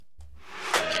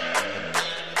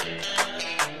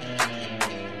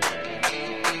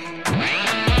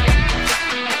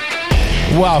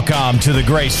Welcome to the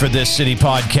Grace for This City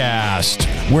podcast.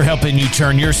 We're helping you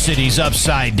turn your cities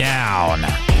upside down.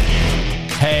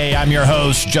 Hey, I'm your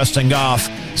host, Justin Goff.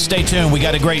 Stay tuned. We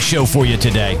got a great show for you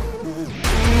today.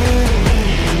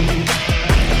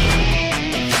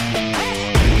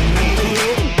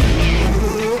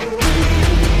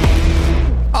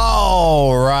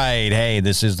 All right. Hey,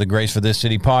 this is the Grace for This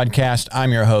City podcast.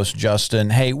 I'm your host,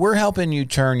 Justin. Hey, we're helping you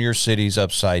turn your cities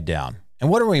upside down. And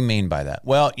what do we mean by that?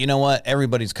 Well, you know what?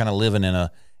 Everybody's kind of living in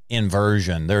a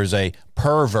inversion. There's a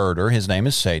perverter. His name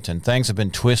is Satan. Things have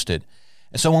been twisted.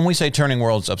 And so when we say turning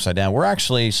worlds upside down, we're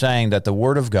actually saying that the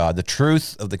Word of God, the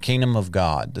truth of the kingdom of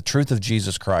God, the truth of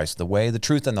Jesus Christ, the way, the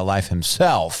truth, and the life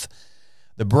himself,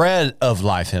 the bread of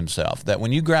life himself, that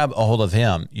when you grab a hold of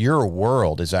him, your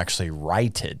world is actually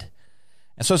righted.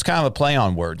 And so it's kind of a play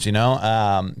on words, you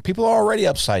know. People are already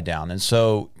upside down, and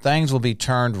so things will be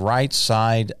turned right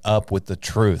side up with the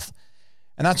truth.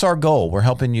 And that's our goal. We're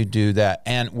helping you do that,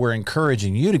 and we're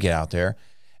encouraging you to get out there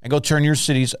and go turn your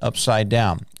cities upside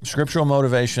down. Scriptural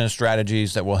motivation and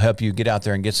strategies that will help you get out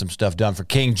there and get some stuff done for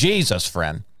King Jesus,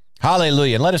 friend.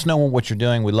 Hallelujah. And let us know what you're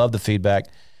doing. We love the feedback.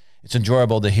 It's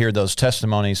enjoyable to hear those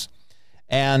testimonies.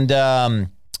 And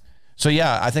so,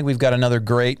 yeah, I think we've got another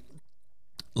great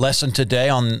lesson today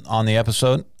on the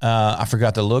episode. I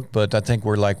forgot to look, but I think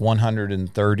we're like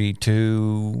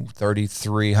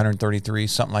 133,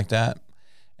 something like that.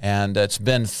 And it's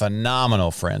been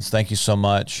phenomenal, friends. Thank you so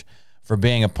much for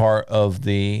being a part of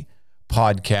the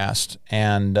podcast.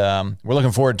 And we're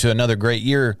looking forward to another great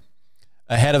year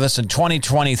ahead of us in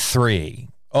 2023.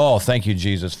 Oh, thank you,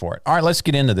 Jesus, for it. All right, let's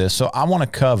get into this. So I want to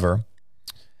cover,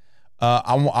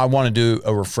 I want to do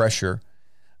a refresher.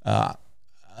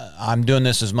 I'm doing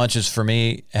this as much as for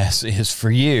me as is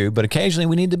for you, but occasionally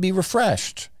we need to be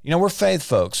refreshed. You know, we're faith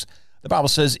folks. The Bible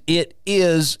says it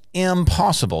is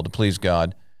impossible to please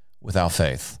God without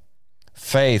faith.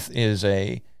 Faith is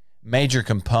a major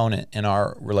component in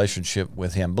our relationship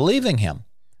with him. Believing him.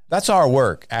 That's our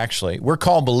work, actually. We're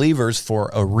called believers for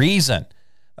a reason.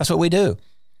 That's what we do.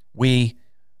 We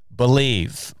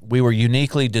believe. We were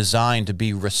uniquely designed to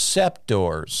be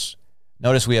receptors.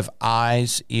 Notice we have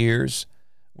eyes, ears.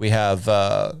 We have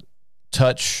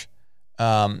touch,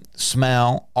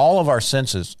 smell. All of our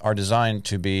senses are designed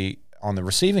to be on the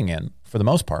receiving end for the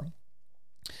most part.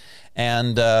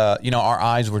 And, you know, our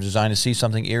eyes were designed to see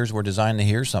something. Ears were designed to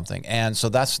hear something. And so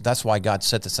that's why God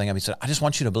set this thing up. He said, I just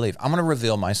want you to believe. I'm going to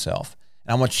reveal myself,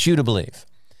 and I want you to believe.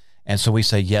 And so we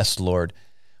say, yes, Lord.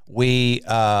 We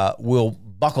will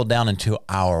buckle down into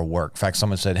our work. In fact,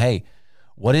 someone said, hey,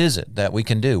 what is it that we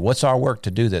can do? What's our work to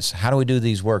do this? How do we do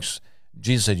these works?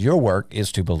 Jesus said, your work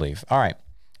is to believe. All right.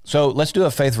 So let's do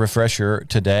a faith refresher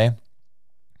today.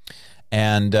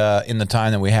 And in the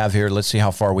time that we have here, let's see how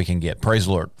far we can get. Praise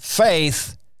the Lord.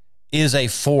 Faith is a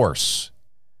force.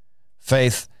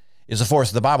 Faith is a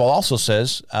force. The Bible also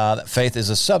says that faith is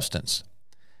a substance.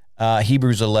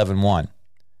 Hebrews 11:1.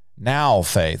 Now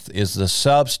faith is the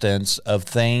substance of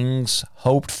things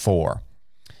hoped for.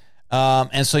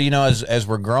 And so, you know, as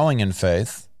we're growing in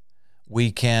faith,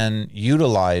 we can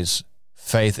utilize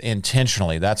faith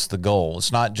intentionally. That's the goal.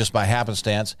 It's not just by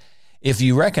happenstance. If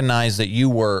you recognize that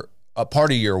you were a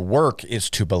part of your work is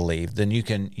to believe, then you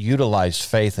can utilize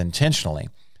faith intentionally.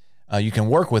 You can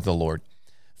work with the Lord.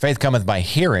 Faith cometh by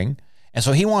hearing. And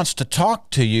so he wants to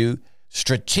talk to you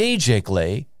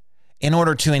strategically in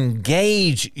order to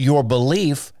engage your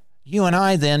belief. You and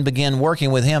I then begin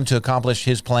working with him to accomplish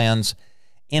his plans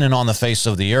in and on the face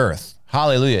of the earth.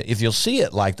 Hallelujah. If you'll see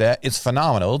it like that, it's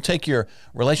phenomenal. It'll take your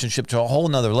relationship to a whole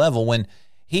nother level when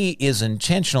he is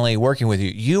intentionally working with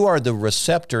you. You are the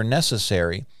receptor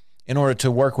necessary in order to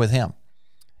work with him.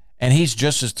 And he's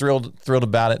just as thrilled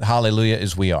about it, hallelujah,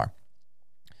 as we are.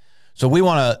 So we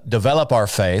want to develop our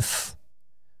faith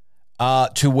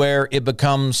to where it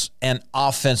becomes an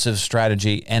offensive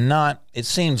strategy and not, it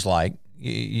seems like,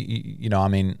 you know, I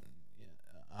mean,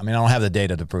 I don't have the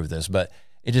data to prove this, but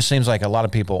it just seems like a lot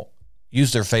of people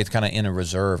use their faith kind of in a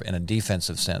reserve, in a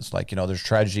defensive sense. Like, you know, there's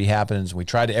tragedy happens, we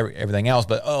tried everything else,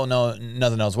 but oh no,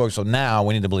 nothing else works, so now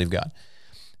we need to believe God.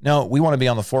 No, we want to be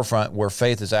on the forefront where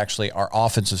faith is actually our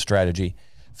offensive strategy.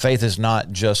 Faith is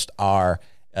not just our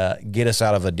get us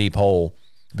out of a deep hole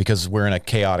because we're in a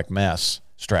chaotic mess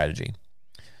strategy.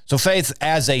 So faith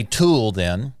as a tool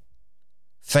then,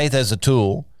 faith as a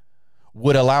tool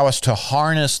would allow us to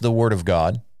harness the Word of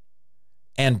God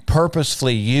and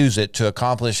purposefully use it to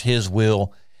accomplish his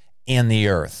will in the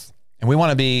earth. And we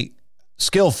want to be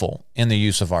skillful in the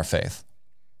use of our faith.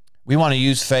 We want to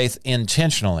use faith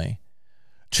intentionally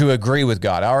to agree with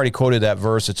God. I already quoted that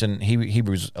verse. It's in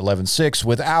Hebrews 11:6.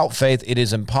 Without faith, it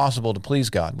is impossible to please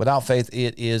God. Without faith,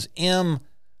 it is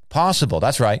impossible.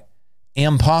 That's right.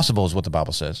 Impossible is what the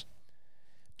Bible says,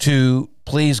 to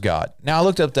please God. Now, I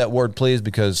looked up that word please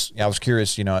because I was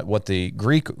curious, what the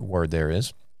Greek word there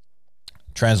is.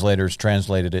 Translators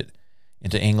translated it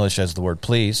into English as the word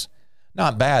please.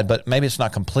 Not bad, but maybe it's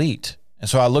not complete. And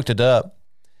so I looked it up,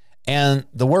 and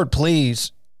the word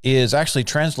please is actually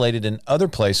translated in other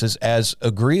places as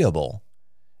agreeable.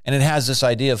 And it has this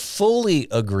idea of fully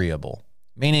agreeable,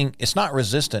 meaning it's not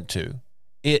resistant to,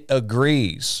 it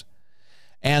agrees.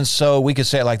 And so we could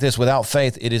say it like this: without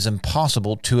faith, it is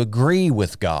impossible to agree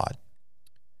with God.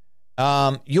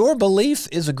 Your belief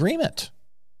is agreement,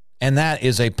 and that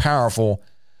is a powerful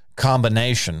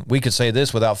combination. We could say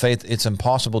this: without faith, it's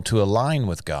impossible to align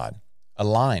with God.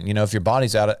 Align. If your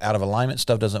body's out of alignment,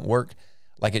 stuff doesn't work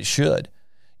like it should.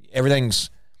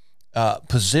 Everything's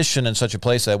positioned in such a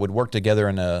place that it would work together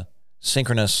in a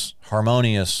synchronous,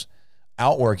 harmonious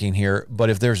outworking here. But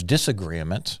if there's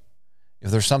disagreement, if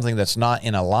there's something that's not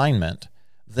in alignment,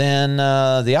 then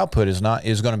the output is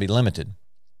going to be limited.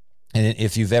 And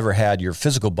if you've ever had your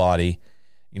physical body,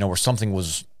 where something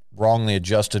was wrongly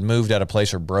adjusted, moved out of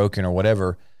place, or broken, or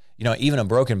whatever, even a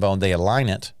broken bone, they align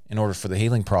it in order for the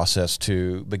healing process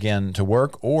to begin to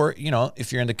work. Or,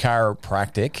 if you're into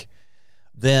chiropractic,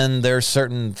 then there's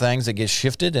certain things that get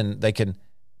shifted and they can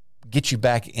get you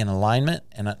back in alignment,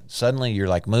 and suddenly you're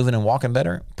like moving and walking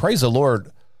better. Praise the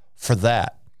Lord for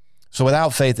that. So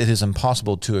without faith, it is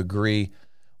impossible to agree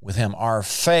with him. Our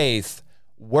faith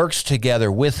works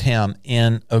together with him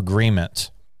in agreement.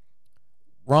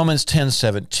 Romans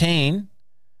 10:17,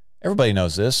 everybody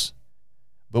knows this,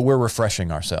 but we're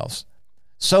refreshing ourselves.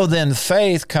 So then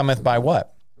faith cometh by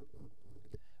what?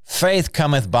 Faith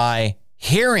cometh by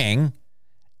hearing,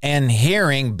 and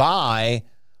hearing by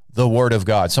the word of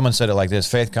God. Someone said it like this: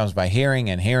 faith comes by hearing,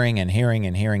 and hearing, and hearing,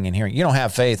 and hearing, and hearing. You don't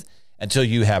have faith until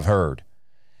you have heard.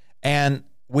 And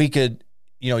we could,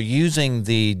 using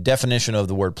the definition of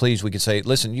the word please, we could say,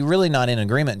 listen, you're really not in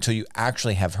agreement until you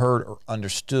actually have heard or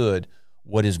understood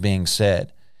what is being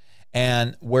said.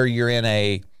 And where you're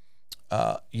in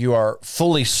you are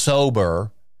fully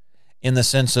sober in the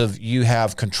sense of you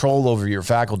have control over your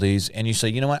faculties, and you say,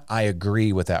 you know what, I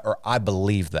agree with that, or I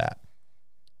believe that.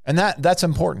 And that's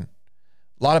important.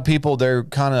 A lot of people,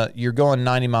 you're going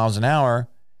 90 miles an hour,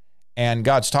 and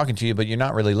God's talking to you, but you're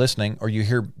not really listening, or you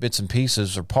hear bits and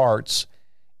pieces or parts,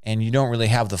 and you don't really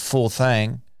have the full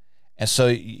thing. And so,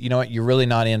 you know what, you're really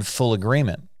not in full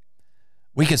agreement.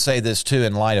 We could say this too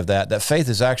in light of that faith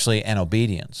is actually an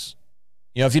obedience.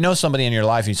 If you know somebody in your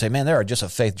life and you say, man, they're just a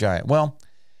faith giant. Well,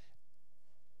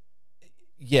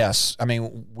 yes,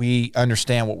 we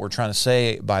understand what we're trying to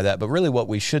say by that, but really what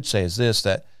we should say is this,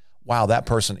 that, wow, that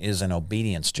person is an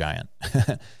obedience giant.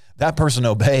 That person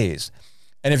obeys.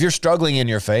 And if you're struggling in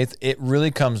your faith, it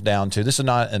really comes down to, this is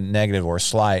not a negative or a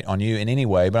slight on you in any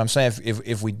way, but I'm saying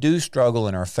if we do struggle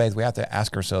in our faith, we have to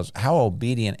ask ourselves, how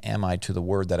obedient am I to the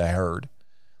word that I heard?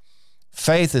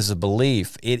 Faith is a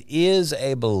belief. It is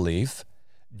a belief.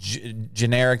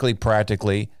 Generically,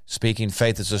 practically speaking,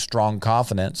 faith is a strong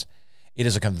confidence. It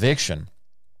is a conviction.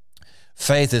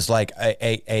 Faith is like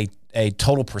a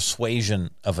total persuasion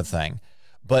of a thing.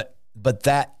 But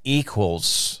that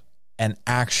equals an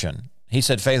action. He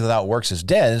said faith without works is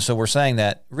dead. And so we're saying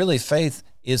that really faith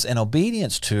is an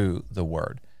obedience to the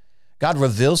word. God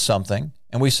reveals something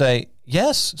and we say,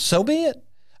 yes, so be it.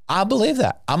 I believe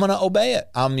that. I'm going to obey it.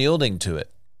 I'm yielding to it.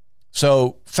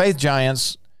 So faith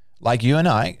giants like you and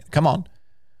I, come on,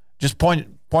 just point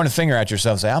a finger at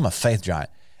yourself and say, I'm a faith giant.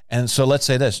 And so let's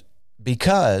say this: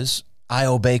 because I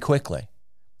obey quickly.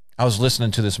 I was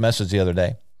listening to this message the other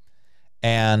day,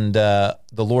 and the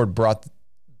Lord brought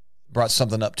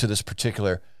something up to this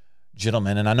particular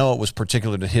gentleman, and I know it was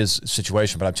particular to his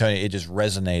situation, but I'm telling you, it just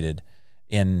resonated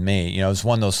in me. It's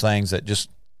one of those things that just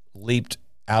leaped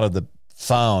out of the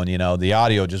phone. The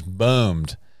audio just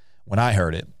boomed when I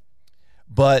heard it.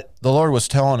 But the Lord was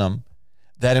telling him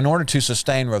that in order to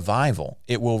sustain revival,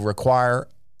 it will require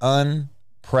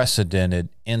unprecedented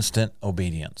instant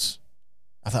obedience.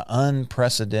 I thought,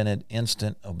 unprecedented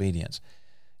instant obedience.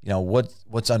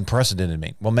 What's unprecedented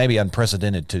mean? Well, maybe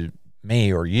unprecedented to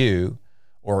me or you,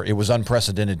 or it was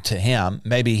unprecedented to him.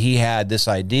 Maybe he had this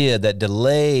idea that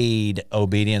delayed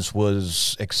obedience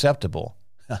was acceptable.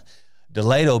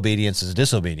 Delayed obedience is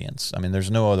disobedience. There's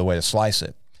no other way to slice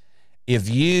it. If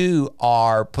you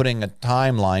are putting a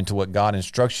timeline to what God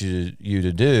instructs you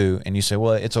to do, and you say,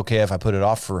 well, it's okay if I put it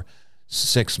off for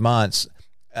 6 months,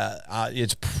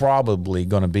 it's probably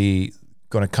going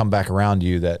to come back around to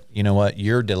you that, you know what,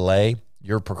 your delay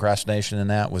Your procrastination in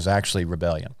that was actually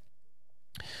rebellion.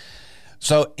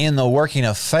 So in the working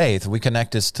of faith, we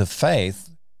connect this to faith.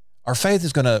 Our faith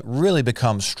is going to really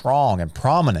become strong and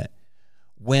prominent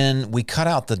when we cut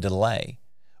out the delay,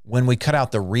 when we cut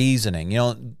out the reasoning.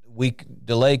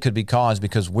 Delay could be caused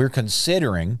because we're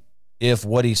considering if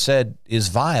what he said is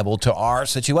viable to our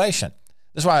situation.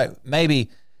 That's why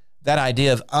maybe that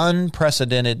idea of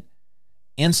unprecedented,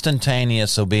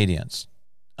 instantaneous obedience,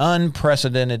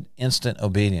 unprecedented instant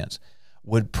obedience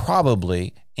would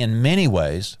probably, in many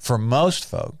ways, for most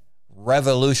folk,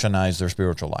 revolutionize their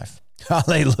spiritual life.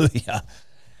 Hallelujah.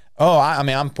 Oh,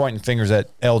 I'm pointing fingers at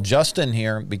El Justin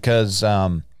here because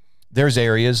there's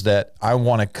areas that I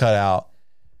want to cut out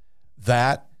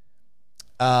that,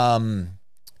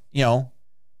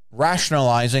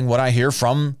 rationalizing what I hear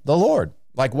from the Lord.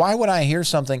 Like, why would I hear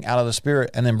something out of the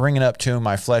Spirit and then bring it up to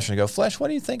my flesh and go, flesh, what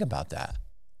do you think about that?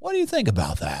 What do you think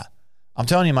about that? I'm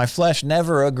telling you, my flesh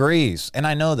never agrees, and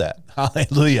I know that.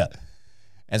 Hallelujah.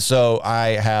 And so I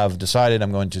have decided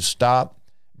I'm going to stop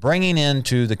bringing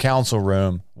into the council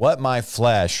room what my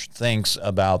flesh thinks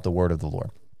about the word of the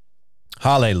Lord.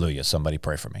 Hallelujah. Somebody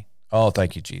pray for me. Oh,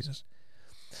 thank you, Jesus.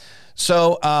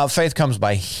 So faith comes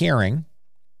by hearing.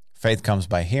 Faith comes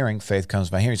by hearing. Faith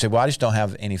comes by hearing. You say, well, I just don't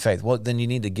have any faith. Well, then you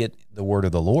need to get the word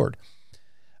of the Lord.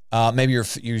 Maybe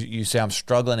you say, I'm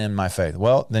struggling in my faith.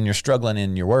 Well, then you're struggling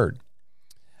in your word.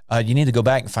 You need to go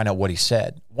back and find out what he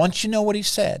said. Once you know what he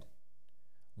said,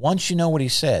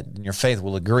 then your faith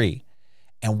will agree.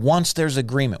 And once there's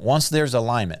agreement, once there's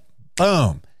alignment,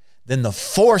 boom, then the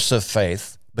force of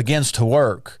faith begins to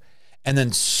work. And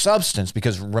then substance,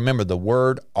 because remember, the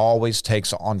word always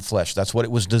takes on flesh. That's what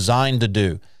it was designed to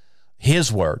do.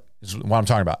 His word is what I'm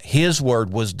talking about. His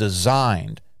word was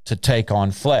designed to take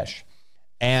on flesh.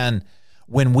 And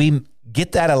when we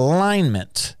get that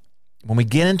alignment, when we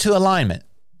get into alignment,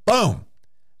 boom,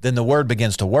 then the word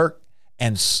begins to work,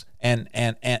 and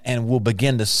we'll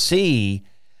begin to see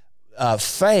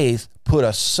faith put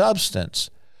a substance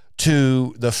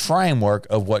to the framework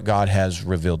of what God has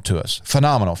revealed to us.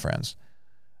 Phenomenal, friends.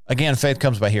 Again, faith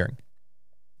comes by hearing.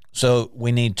 So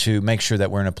we need to make sure that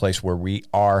we're in a place where we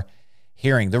are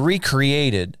hearing. The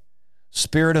recreated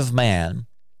spirit of man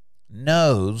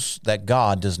knows that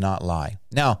God does not lie.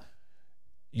 Now,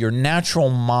 your natural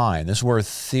mind, this is where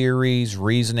theories,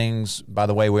 reasonings, by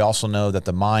the way, we also know that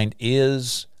the mind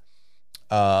is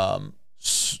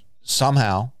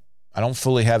somehow, I don't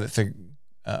fully have it figured,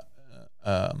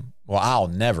 I'll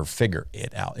never figure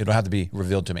it out. It'll have to be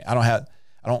revealed to me. I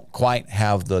don't quite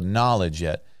have the knowledge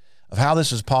yet of how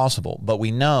this is possible, but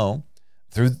we know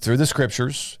through the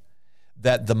scriptures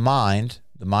that the mind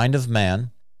of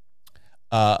man,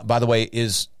 by the way,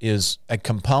 is a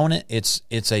component.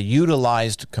 It's a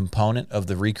utilized component of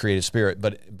the recreated spirit.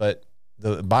 But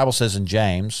the Bible says in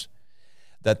James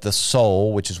that the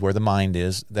soul, which is where the mind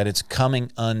is, that it's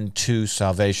coming unto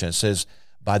salvation. It says,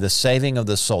 by the saving of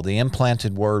the soul, the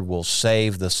implanted word will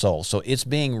save the soul. So it's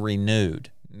being renewed.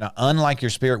 Now, unlike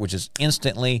your spirit, which is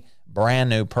instantly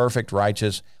brand new, perfect,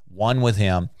 righteous, one with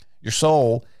him, your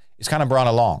soul is kind of brought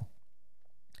along.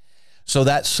 So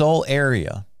that soul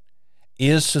area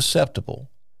is susceptible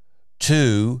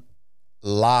to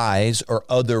lies or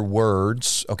other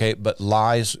words, okay? But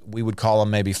lies, we would call them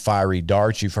maybe fiery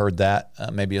darts. You've heard that,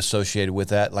 maybe associated with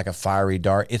that, like a fiery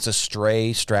dart. It's a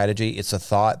stray strategy. It's a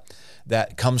thought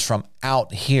that comes from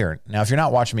out here. Now, if you're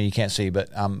not watching me, you can't see, but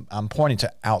I'm pointing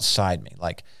to outside me.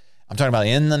 Like, I'm talking about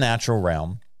in the natural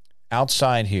realm,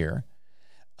 outside here.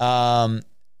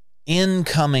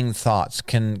 Incoming thoughts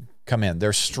can come in.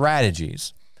 They're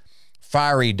strategies,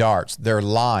 fiery darts, they're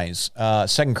lies.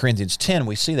 2 Corinthians 10,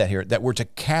 we see that here, that we're to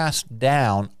cast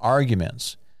down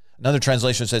arguments. Another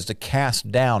translation says to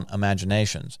cast down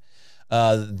imaginations.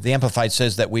 The Amplified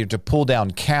says that we're to pull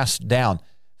down, cast down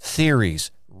theories,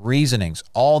 reasonings.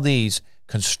 All these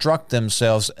construct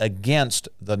themselves against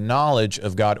the knowledge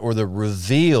of God or the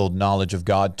revealed knowledge of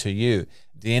God to you.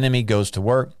 The enemy goes to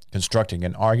work constructing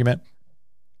an argument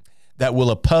that will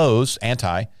oppose,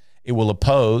 it will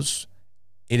oppose.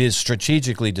 It is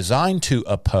strategically designed to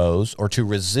oppose or to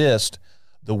resist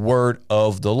the word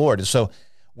of the Lord. And so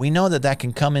we know that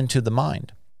can come into the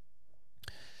mind.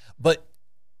 But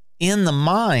in the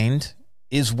mind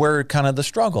is where kind of the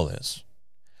struggle is.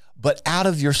 But out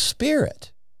of your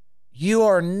spirit, you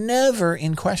are never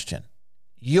in question.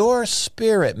 Your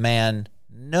spirit, man,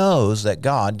 knows that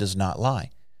God does not lie.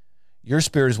 Your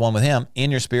spirit is one with him. In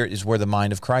your spirit is where the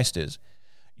mind of Christ is.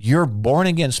 Your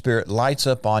born-again spirit lights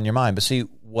up on your mind. But see,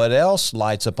 what else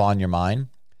lights up on your mind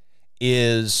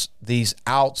is these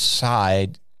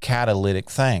outside catalytic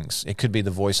things. It could be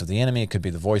the voice of the enemy. It could be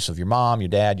the voice of your mom, your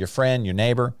dad, your friend, your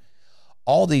neighbor.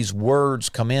 All these words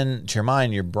come into your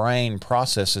mind, your brain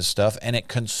processes stuff, and it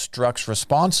constructs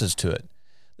responses to it.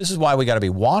 This is why we got to be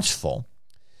watchful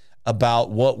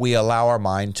about what we allow our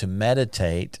mind to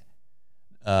meditate.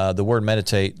 The word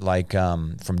meditate, like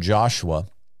from Joshua,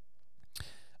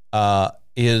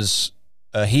 is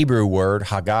a Hebrew word,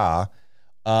 hagah,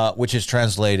 which is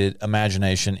translated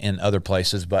imagination in other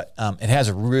places, but it has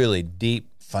a really deep,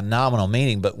 phenomenal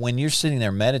meaning. But when you're sitting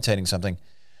there meditating something,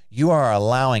 you are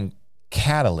allowing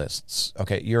catalysts,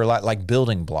 okay? You're like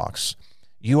building blocks.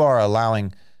 You are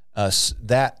allowing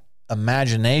that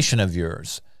imagination of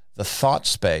yours, the thought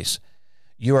space,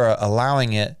 you are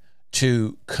allowing it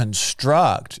to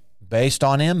construct, based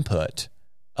on input,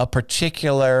 a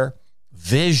particular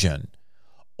vision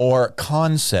or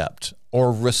concept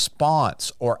or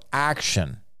response or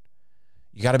action.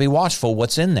 You got to be watchful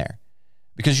what's in there,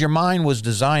 because your mind was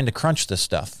designed to crunch this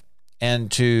stuff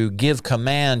and to give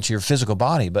command to your physical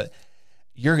body. But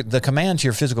the command to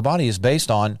your physical body is based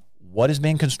on what is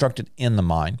being constructed in the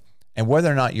mind, and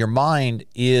whether or not your mind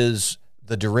is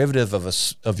the derivative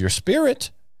of your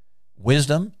spirit,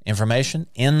 wisdom, information,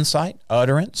 insight,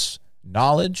 utterance,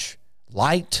 knowledge,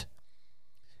 light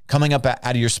coming up out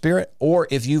of your spirit, or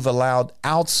if you've allowed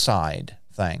outside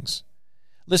things.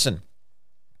 Listen,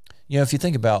 if you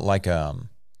think about like,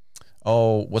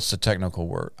 what's the technical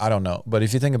word? I don't know. But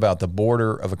if you think about the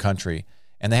border of a country,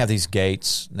 and they have these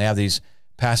gates, and they have these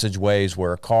passageways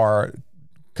where a car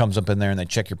comes up in there and they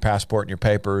check your passport and your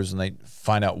papers, and they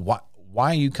find out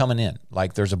why are you coming in?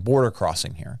 Like, there's a border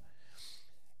crossing here.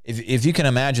 If you can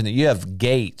imagine that you have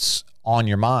gates on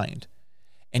your mind,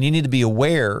 and you need to be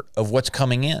aware of what's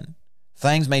coming in.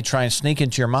 Things may try and sneak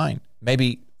into your mind,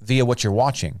 maybe via what you're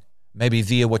watching, maybe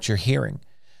via what you're hearing,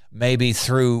 maybe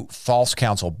through false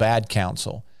counsel, bad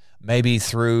counsel, maybe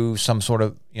through some sort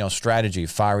of strategy,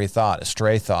 fiery thought, a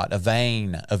stray thought, a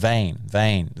vain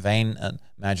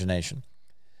imagination.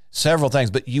 Several things,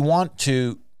 but you want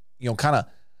to kind of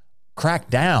crack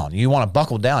down. You want to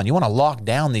buckle down. You want to lock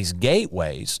down these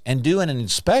gateways and do an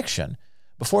inspection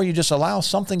before you just allow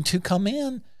something to come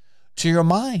in to your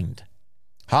mind.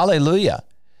 Hallelujah.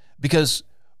 Because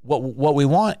what we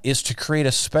want is to create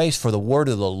a space for the word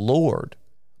of the Lord.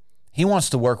 He wants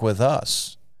to work with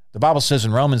us. The Bible says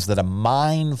in Romans that a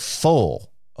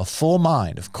full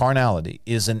mind of carnality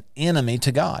is an enemy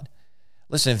to God.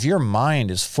 Listen, if your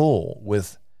mind is full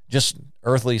with just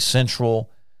earthly, sensual,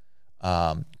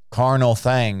 carnal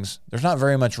things, there's not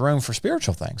very much room for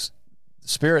spiritual things. The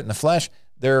spirit and the flesh,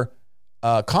 they're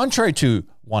contrary to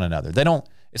one another.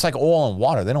 It's like oil and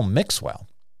water. They don't mix well.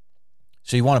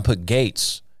 So you want to put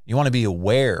gates. You want to be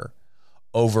aware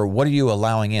over what are you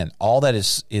allowing in. All that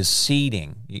is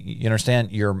seeding. You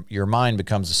understand? Your mind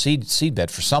becomes a seed bed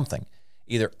for something.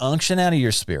 Either unction out of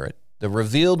your spirit, the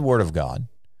revealed word of God,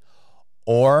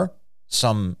 or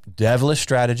some devilish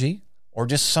strategy, or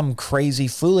just some crazy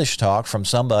foolish talk from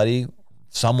somebody,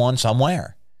 someone,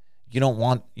 somewhere. You don't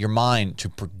want your mind to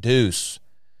produce,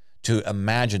 to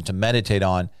imagine, to meditate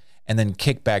on, and then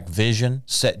kick back vision,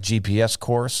 set GPS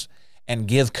course, and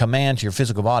give command to your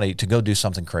physical body to go do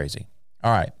something crazy.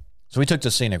 All right, so we took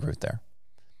the scenic route there.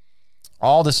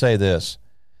 All to say this,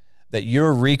 that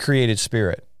your recreated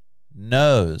spirit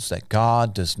knows that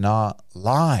God does not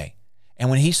lie. And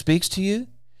when he speaks to you,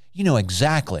 you know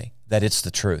exactly that it's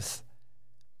the truth.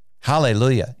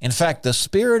 Hallelujah. In fact, the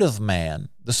spirit of man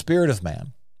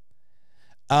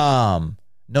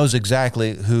knows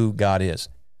exactly who God is.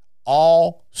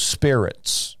 All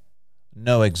spirits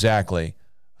know exactly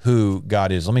who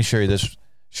God is. Let me share this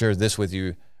with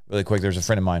you really quick. There's a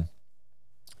friend of mine,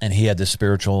 and he had this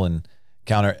spiritual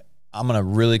encounter. I'm going to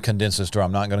really condense this story.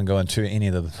 I'm not going to go into any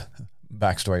of the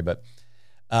backstory, but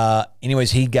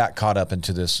anyways, he got caught up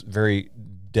into this very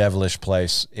devilish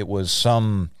place. It was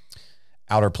some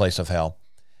outer place of hell,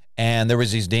 and there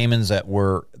was these demons that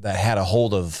had a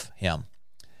hold of him.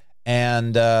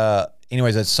 And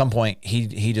anyways, at some point,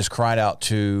 he just cried out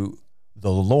to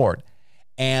the Lord,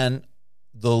 and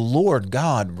the Lord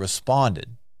God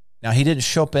responded. Now, he didn't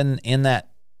show up in that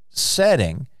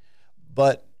setting,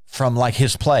 but from like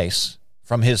his place,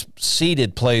 from his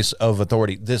seated place of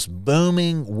authority, this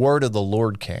booming word of the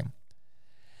Lord came.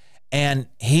 And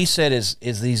he said as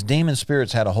these demon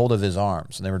spirits had a hold of his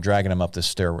arms, and they were dragging him up this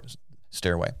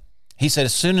stairway, he said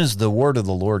as soon as the word of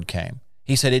the Lord came,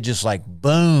 he said it just like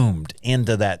boomed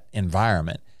into that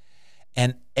environment.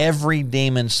 And every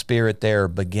demon spirit there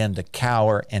began to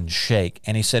cower and shake.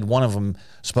 And he said one of them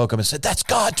spoke up and said, "That's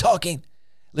God talking."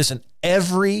 Listen,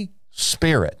 every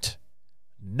spirit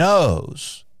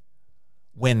knows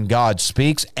when God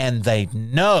speaks, and they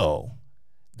know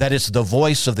that it's the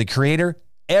voice of the Creator.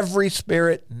 Every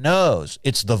spirit knows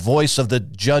it's the voice of the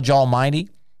Judge Almighty.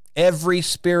 Every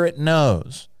spirit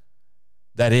knows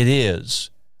that it is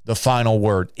the final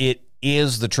word. It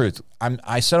is the truth.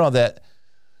 I said all that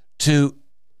to,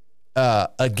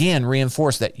 again,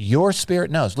 reinforce that your spirit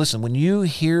knows. Listen, when you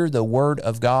hear the word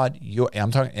of God,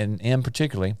 I'm talking in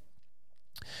particularly,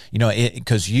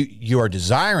 because you are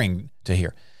desiring to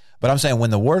hear. But I'm saying when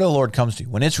the word of the Lord comes to you,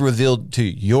 when it's revealed to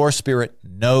you, your spirit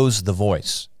knows the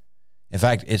voice. In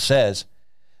fact, it says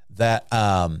that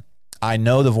I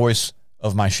know the voice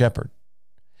of my shepherd,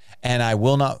 and I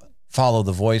will not follow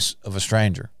the voice of a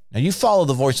stranger. Now, you follow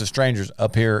the voice of strangers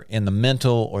up here in the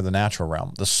mental or the natural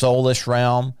realm, the soulish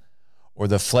realm or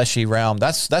the fleshy realm.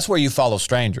 That's where you follow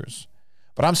strangers.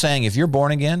 But I'm saying if you're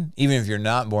born again, even if you're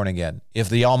not born again, if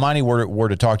the Almighty were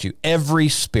to talk to you, every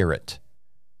spirit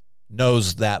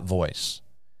knows that voice,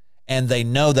 and they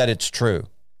know that it's true.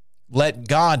 Let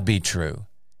God be true,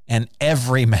 and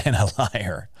every man a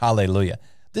liar. Hallelujah.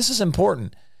 This is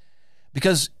important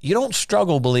because you don't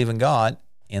struggle believing God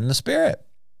in the Spirit.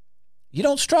 You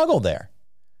don't struggle there.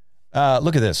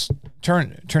 Look at this.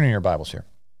 Turn in your Bibles here.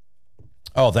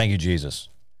 Oh, thank you, Jesus.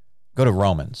 Go to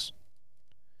Romans.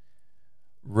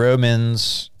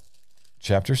 Romans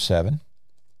chapter 7.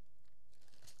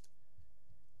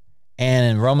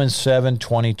 And in Romans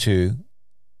 7:22,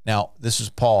 now this is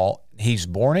Paul. He's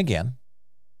born again.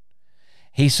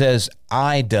 He says,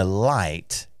 I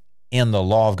delight in the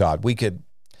law of God. We could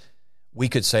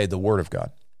say the word of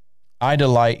God. I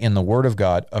delight in the word of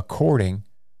God according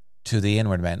to the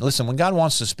inward man. Listen, when God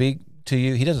wants to speak to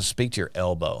you, he doesn't speak to your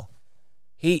elbow.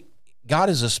 God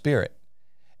is a spirit.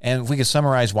 And if we could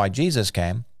summarize why Jesus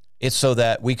came, it's so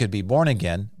that we could be born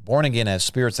again as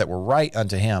spirits that were right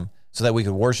unto him, so that we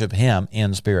could worship him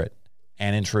in spirit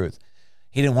and in truth.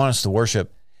 He didn't want us to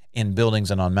worship in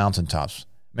buildings and on mountaintops.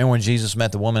 Remember when Jesus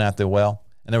met the woman at the well,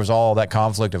 and there was all that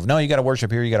conflict of, no, you got to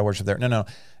worship here, you got to worship there. No.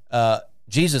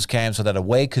 Jesus came so that a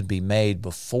way could be made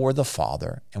before the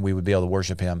Father, and we would be able to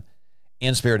worship him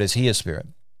in spirit as he is spirit.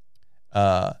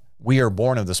 We are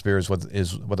born of the Spirit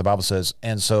is what the Bible says.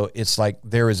 And so it's like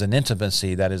there is an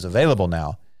intimacy that is available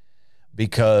now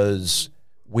because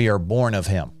we are born of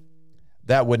him.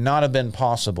 That would not have been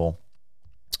possible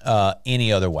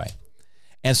any other way.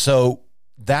 And so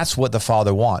that's what the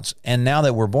Father wants. And now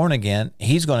that we're born again,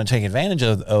 he's going to take advantage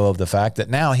of the fact that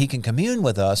now he can commune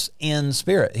with us in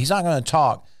spirit. He's not going to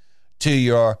talk to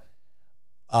your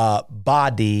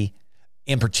body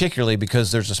in particularly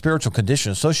because there's a spiritual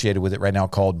condition associated with it right now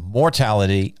called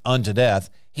mortality unto death.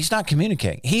 He's not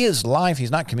communicating. He is life.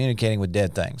 He's not communicating with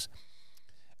dead things.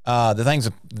 The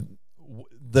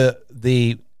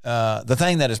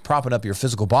thing that is propping up your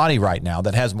physical body right now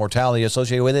that has mortality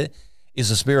associated with it is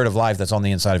the spirit of life that's on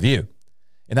the inside of you.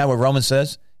 Isn't that what Romans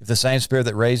says? If the same spirit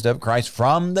that raised up Christ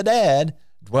from the dead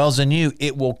dwells in you,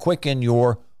 it will quicken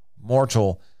your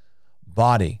mortal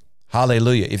body.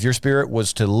 Hallelujah. If your spirit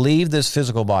was to leave this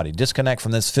physical body, disconnect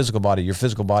from this physical body, your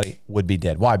physical body would be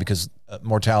dead. Why? Because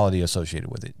mortality associated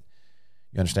with it.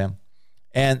 You understand?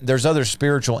 And there's other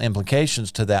spiritual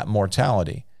implications to that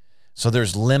mortality. So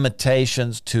there's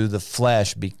limitations to the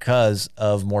flesh because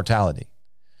of mortality.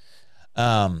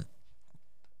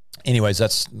 Anyways,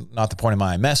 that's not the point of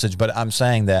my message, but I'm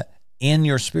saying that in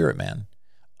your spirit man,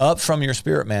 up from your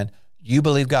spirit man, you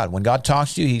believe God. When God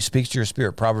talks to you, he speaks to your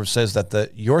spirit. Proverbs says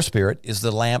that your spirit is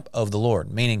the lamp of the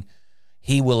Lord, meaning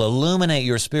he will illuminate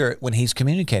your spirit when he's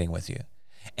communicating with you.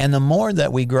 And the more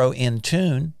that we grow in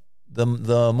tune, the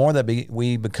more that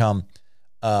we become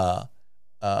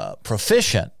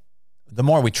proficient, the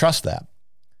more we trust that.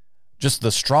 Just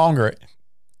the stronger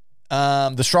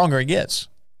it gets.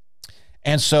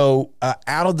 And so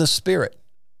out of the spirit.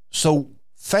 So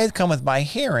faith cometh by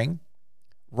hearing.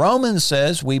 Romans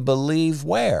says we believe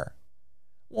where?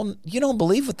 Well, you don't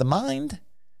believe with the mind.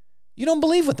 You don't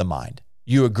believe with the mind.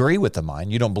 You agree with the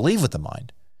mind. You don't believe with the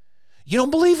mind. You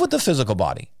don't believe with the physical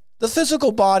body. The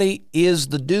physical body is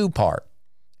the do part.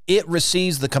 It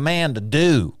receives the command to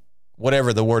do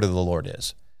whatever the word of the Lord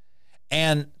is.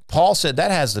 And Paul said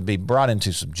that has to be brought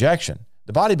into subjection.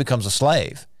 The body becomes a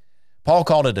slave. Paul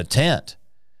called it a tent.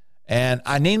 And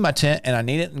I need my tent, and I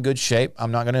need it in good shape.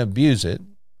 I'm not going to abuse it.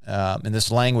 And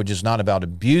this language is not about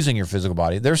abusing your physical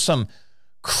body. There's some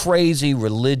crazy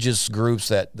religious groups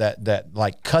that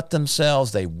like cut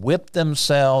themselves, they whip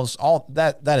themselves. All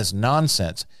that is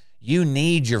nonsense. You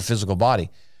need your physical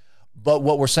body. But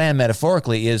what we're saying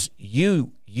metaphorically is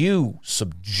you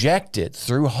subject it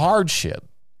through hardship,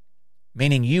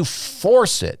 meaning you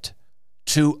force it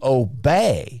to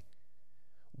obey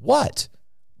what?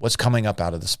 what's coming up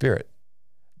out of the Spirit.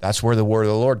 That's where the word of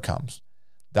the Lord comes.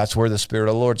 That's where the Spirit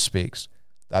of the Lord speaks.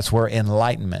 That's where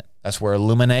enlightenment, that's where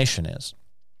illumination is.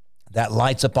 That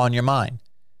lights up on your mind.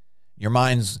 Your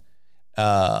mind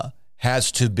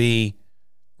has to be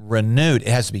renewed. It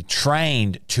has to be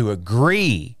trained to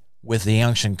agree with the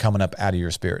unction coming up out of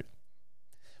your spirit.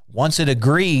 Once it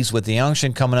agrees with the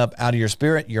unction coming up out of your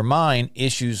spirit, your mind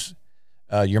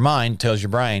tells your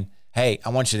brain, hey, I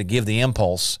want you to give the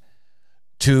impulse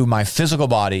to my physical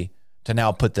body to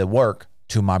now put the work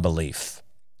to my belief.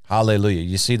 Hallelujah.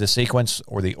 You see the sequence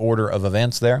or the order of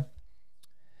events there?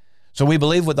 So we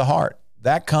believe with the heart.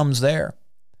 That comes there.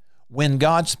 When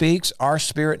God speaks, our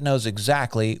spirit knows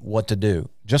exactly what to do.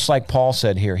 Just like Paul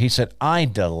said here, he said, I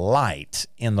delight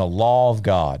in the law of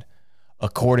God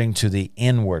according to the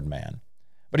inward man.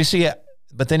 But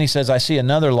then he says, I see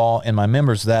another law in my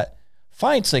members that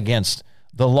fights against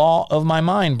the law of my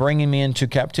mind, bringing me into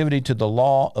captivity to the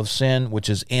law of sin, which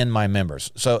is in my members.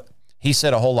 So he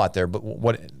said a whole lot there, but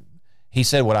what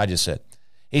I just said.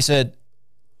 He said,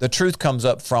 the truth comes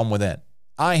up from within.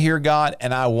 I hear God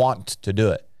and I want to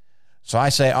do it. So I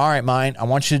say, all right, mind, I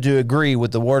want you to agree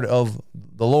with the word of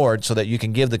the Lord so that you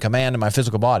can give the command to my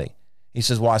physical body. He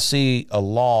says, well, I see a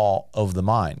law of the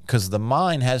mind, because the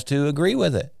mind has to agree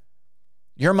with it.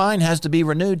 Your mind has to be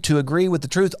renewed to agree with the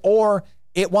truth, or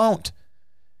it won't.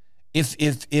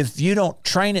 If you don't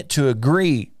train it to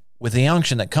agree with the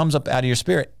unction that comes up out of your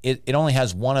spirit, it only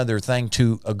has one other thing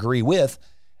to agree with,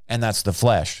 and that's the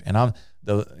flesh. And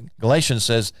the Galatians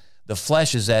says the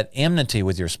flesh is at enmity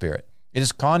with your spirit. It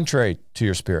is contrary to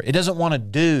your spirit. It doesn't want to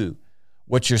do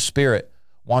what your spirit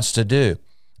wants to do.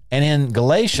 And in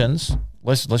Galatians,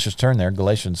 let's just turn there,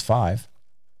 Galatians 5.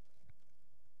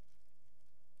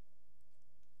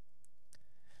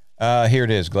 Here it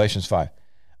is, Galatians 5.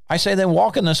 I say then,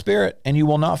 walk in the Spirit, and you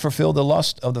will not fulfill the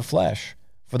lust of the flesh.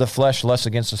 For the flesh lusts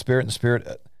against the Spirit, and the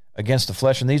Spirit against the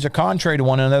flesh. And these are contrary to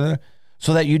one another,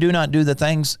 so that you do not do the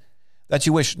things that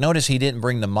you wish. Notice he didn't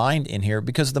bring the mind in here,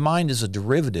 because the mind is a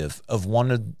derivative of one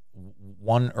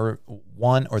or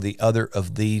the other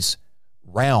of these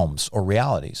realms or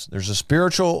realities. There's a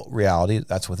spiritual reality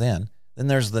that's within. Then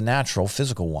there's the natural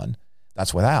physical one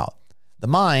that's without. The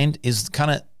mind is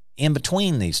kind of in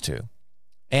between these two.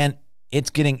 And it's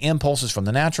getting impulses from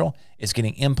the natural. It's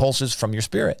getting impulses from your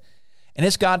spirit. And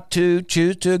it's got to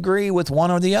choose to agree with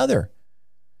one or the other.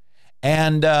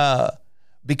 And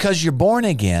because you're born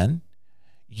again,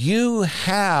 you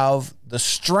have the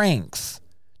strength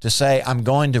to say, I'm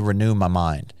going to renew my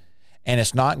mind. And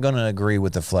it's not going to agree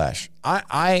with the flesh.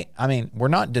 I mean, we're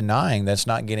not denying that it's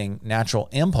not getting natural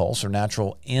impulse or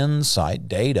natural insight,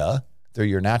 data through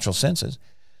your natural senses.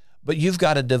 But you've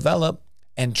got to develop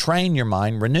and train your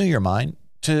mind, renew your mind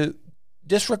to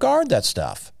disregard that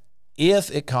stuff if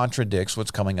it contradicts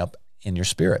what's coming up in your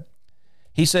spirit.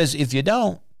 He says, if you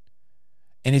don't,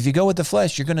 and if you go with the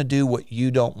flesh, you're going to do what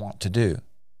you don't want to do,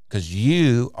 because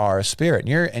you are a spirit.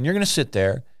 And you're going to sit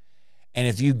there, and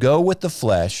if you go with the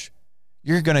flesh,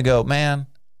 you're going to go, man,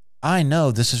 I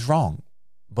know this is wrong,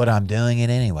 but I'm doing it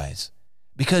anyways,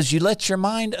 because you let your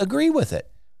mind agree with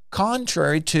it,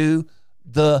 contrary to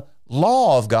the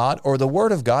law of God or the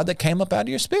word of God that came up out of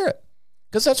your spirit,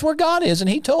 because that's where God is, and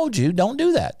he told you, don't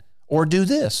do that or do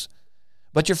this.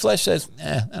 But your flesh says,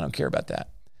 I don't care about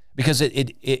that, because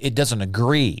it doesn't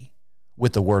agree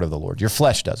with the word of the Lord. Your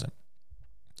flesh doesn't.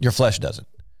 Your flesh doesn't.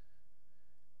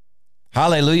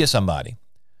 Hallelujah, somebody.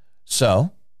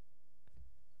 So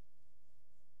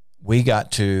we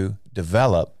got to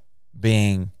develop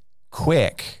being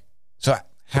quick. So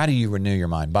how do you renew your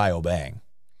mind? By obeying.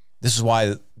 This is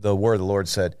why the word of the Lord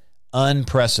said,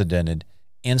 unprecedented,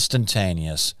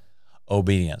 instantaneous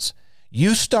obedience.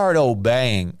 You start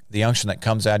obeying the unction that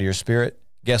comes out of your spirit,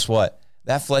 guess what?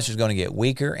 That flesh is going to get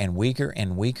weaker and weaker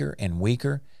and weaker and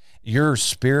weaker. Your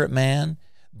spirit man,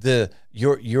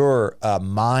 your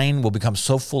mind will become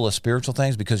so full of spiritual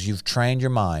things because you've trained your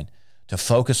mind to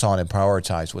focus on and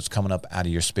prioritize what's coming up out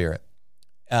of your spirit.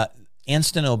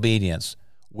 Instant obedience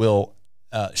will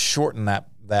shorten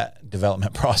that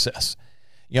development process.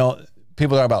 You know,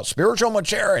 people talk about spiritual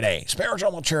maturity.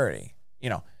 You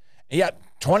know, you got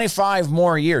 25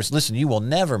 more years. Listen, you will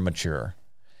never mature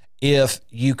if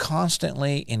you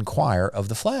constantly inquire of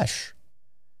the flesh.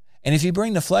 And if you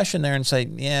bring the flesh in there and say,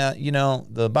 yeah, you know,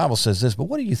 the Bible says this, but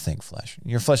what do you think, flesh?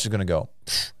 Your flesh is going to go,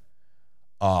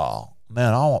 oh,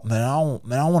 man, I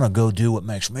want to go do what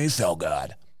makes me feel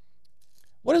good.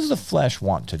 What does the flesh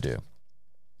want to do?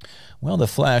 Well, the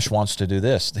flesh wants to do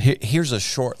this. Here's a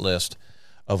short list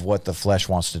of what the flesh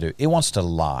wants to do. It wants to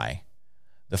lie.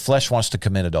 The flesh wants to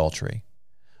commit adultery.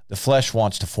 The flesh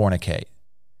wants to fornicate.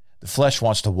 The flesh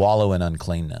wants to wallow in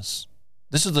uncleanness.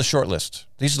 This is the short list.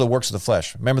 These are the works of the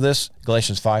flesh. Remember this?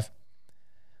 Galatians 5.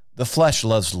 The flesh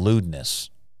loves lewdness.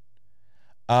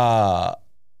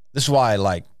 This is why I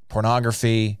like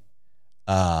pornography.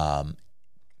 Let's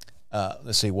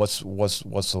see,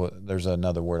 there's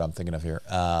another word I'm thinking of here.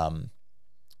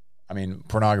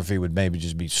 Pornography would maybe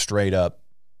just be straight up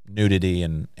nudity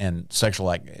and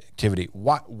sexual activity.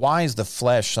 Why is the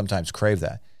flesh sometimes crave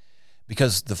that?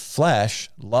 Because the flesh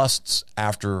lusts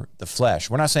after the flesh.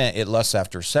 We're not saying it lusts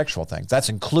after sexual things. That's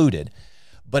included.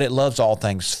 But it loves all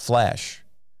things flesh.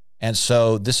 And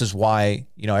so this is why,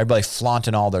 everybody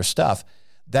flaunting all their stuff.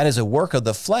 That is a work of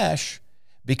the flesh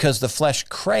because the flesh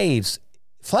craves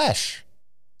flesh.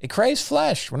 It craves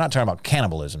flesh. We're not talking about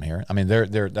cannibalism here.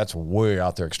 That's way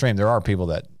out there extreme. There are people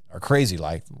that are crazy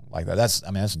like that.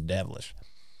 That's devilish.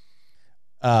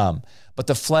 But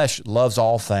the flesh loves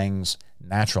all things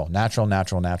natural,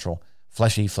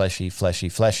 fleshy. So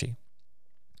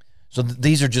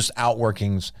these are just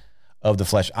outworkings of the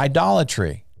flesh.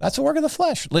 Idolatry, that's a work of the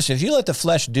flesh. Listen, if you let the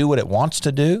flesh do what it wants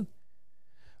to do,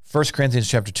 1 Corinthians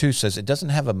chapter 2 says it doesn't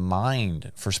have a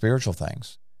mind for spiritual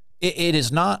things. It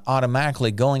is not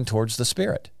automatically going towards the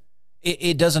spirit.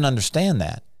 It doesn't understand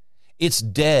that. It's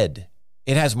dead.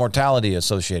 It has mortality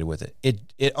associated with it.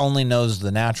 It only knows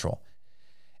the natural.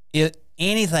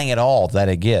 Anything at all that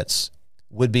it gets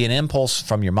would be an impulse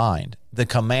from your mind, the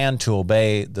command to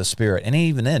obey the spirit. And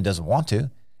even then, it doesn't want to.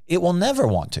 It will never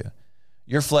want to.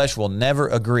 Your flesh will never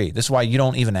agree. This is why you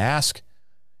don't even ask.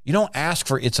 You don't ask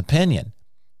for its opinion.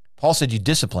 Paul said you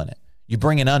discipline it. You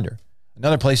bring it under.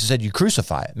 Another place he said you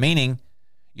crucify it, meaning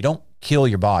you don't kill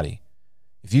your body.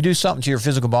 If you do something to your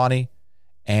physical body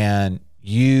and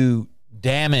you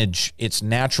damage its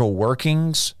natural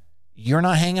workings, you're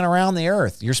not hanging around the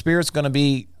earth. Your spirit's going to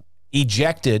be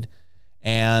ejected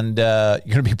and you're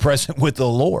going to be present with the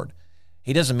Lord.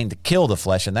 He doesn't mean to kill the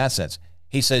flesh in that sense.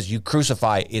 He says you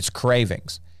crucify its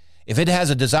cravings. If it has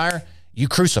a desire, you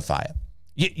crucify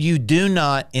it. You do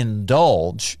not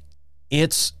indulge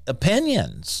its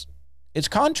opinions. It's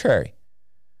contrary.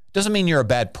 Doesn't mean you're a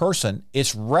bad person.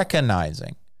 It's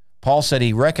recognizing. Paul said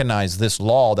he recognized this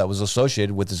law that was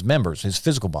associated with his members, his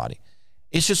physical body.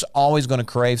 It's just always going to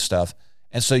crave stuff,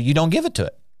 and so you don't give it to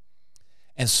it.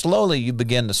 And slowly you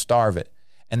begin to starve it,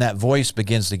 and that voice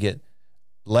begins to get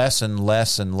less and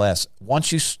less and less.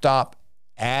 Once you stop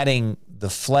adding the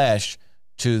flesh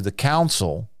to the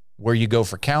counsel, where you go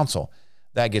for counsel,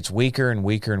 that gets weaker and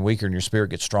weaker and weaker, and your spirit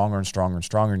gets stronger and stronger and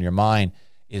stronger, and your mind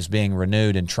is being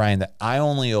renewed and trained that I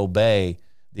only obey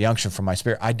the unction from my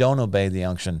spirit. I don't obey the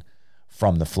unction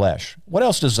from the flesh. What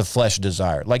else does the flesh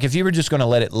desire? Like if you were just going to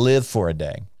let it live for a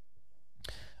day,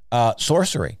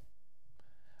 sorcery,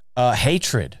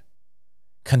 hatred,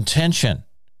 contention,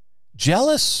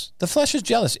 jealous. The flesh is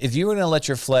jealous. If you were going to let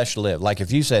your flesh live, like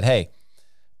if you said, hey,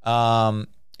 I'm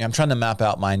trying to map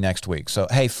out my next week. So,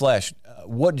 hey, flesh,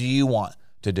 what do you want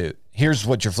to do? Here's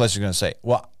what your flesh is going to say.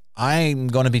 Well, I'm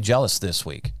going to be jealous this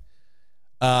week.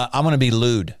 I'm going to be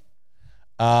lewd.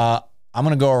 I'm going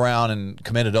to go around and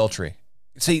commit adultery.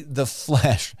 See, the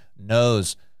flesh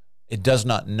knows, it does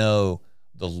not know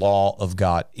the law of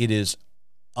God. It is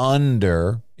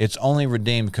it's only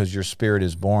redeemed because your spirit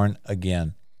is born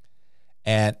again.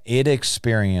 And it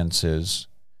experiences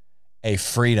a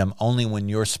freedom only when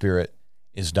your spirit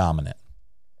is dominant.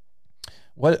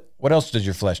 What else does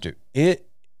your flesh do? It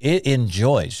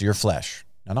enjoys your flesh.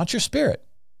 Now, not your spirit,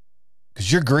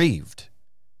 because you're grieved.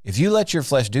 If you let your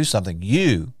flesh do something,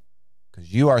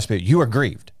 because you are a spirit, you are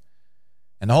grieved.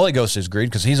 And the Holy Ghost is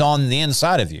grieved because he's on the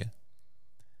inside of you.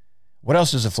 What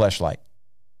else is the flesh like?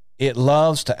 It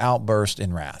loves to outburst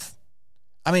in wrath.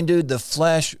 Dude, the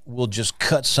flesh will just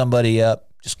cut somebody up.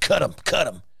 Just cut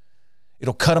them.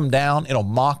 It'll cut them down. It'll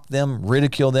mock them,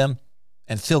 ridicule them,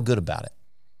 and feel good about it.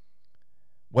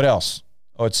 What else?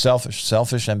 Oh, it's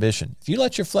selfish ambition. If you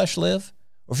let your flesh live,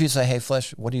 or if you say, hey, flesh,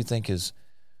 what do you think is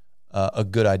a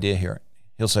good idea here?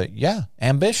 He'll say, yeah,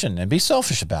 ambition, and be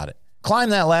selfish about it.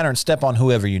 Climb that ladder and step on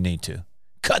whoever you need to.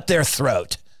 Cut their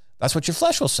throat. That's what your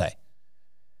flesh will say.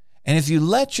 And if you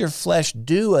let your flesh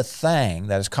do a thing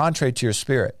that is contrary to your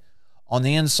spirit, on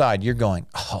the inside, you're going,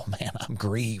 oh man, I'm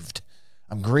grieved.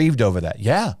 I'm grieved over that.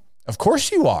 Yeah, of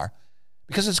course you are,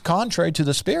 because it's contrary to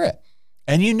the spirit.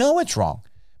 And you know it's wrong,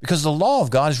 because the law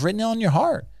of God is written on your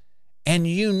heart. And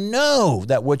you know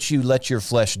that what you let your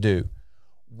flesh do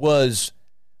was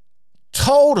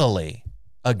totally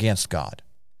against God.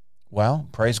 Well,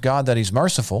 praise God that he's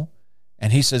merciful.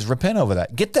 And he says, repent over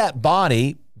that. Get that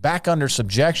body back under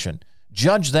subjection.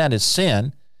 Judge that as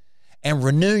sin and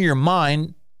renew your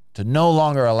mind to no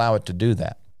longer allow it to do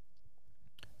that.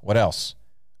 What else?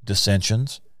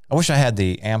 dissensions. I wish I had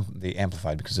the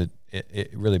amplified because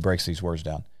it really breaks these words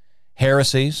down.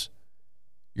 Heresies.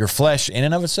 Your flesh in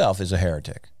and of itself is a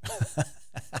heretic.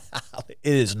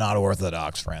 It is not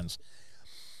orthodox, friends.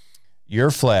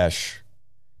 Your flesh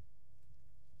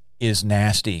is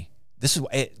nasty. This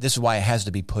is why it has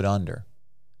to be put under.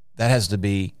 That has to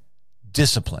be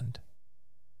disciplined.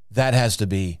 That has to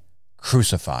be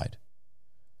crucified.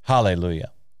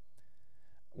 Hallelujah.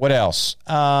 What else?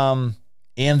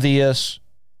 Envious.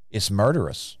 It's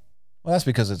murderous. Well, that's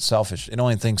because it's selfish. It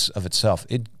only thinks of itself.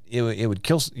 It would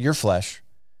kill your flesh,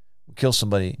 would kill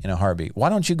somebody in a heartbeat. Why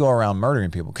don't you go around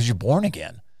murdering people? Because you're born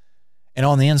again. And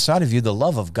on the inside of you, the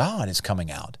love of God is coming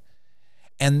out.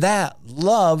 And that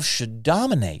love should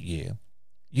dominate you.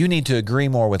 You need to agree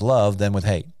more with love than with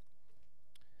hate.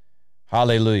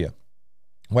 Hallelujah.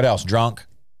 What else?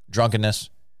 Drunkenness.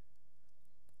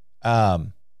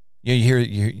 You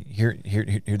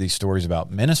hear these stories about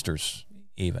ministers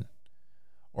even.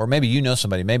 Or maybe you know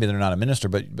somebody, maybe they're not a minister,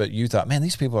 but you thought, man,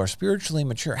 these people are spiritually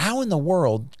mature. How in the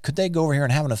world could they go over here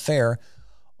and have an affair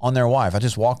on their wife? I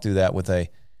just walked through that with a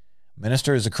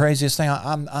minister. Is the craziest thing.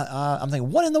 I'm thinking,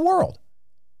 what in the world?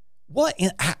 What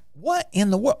in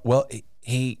the world? Well,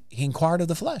 he inquired of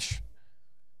the flesh.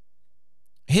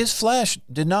 His flesh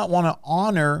did not want to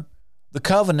honor the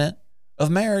covenant of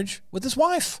marriage with his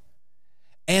wife.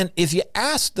 And if you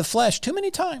ask the flesh too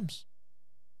many times,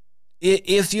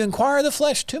 if you inquire the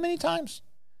flesh too many times,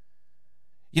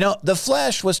 the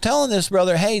flesh was telling this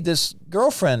brother, hey, this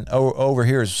girlfriend over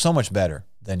here is so much better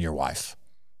than your wife.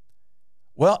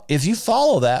 Well, if you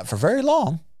follow that for very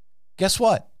long, guess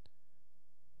what?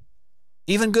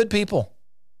 Even good people,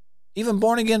 even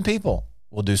born-again people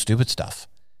will do stupid stuff.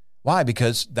 Why?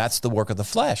 Because that's the work of the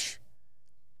flesh.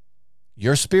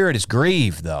 Your spirit is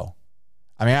grieved, though.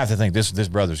 I mean, I have to think this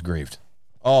brother's grieved.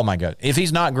 Oh, my God. If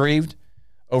he's not grieved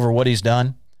over what he's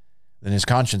done, then his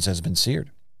conscience has been seared.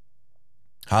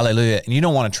 Hallelujah. And you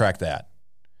don't want to track that.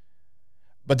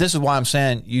 But this is why I'm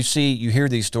saying, you hear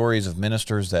these stories of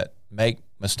ministers that make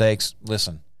mistakes.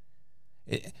 Listen,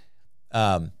 if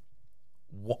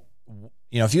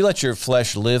you let your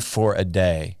flesh live for a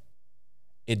day,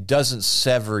 it doesn't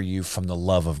sever you from the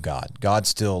love of God. God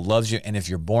still loves you. And if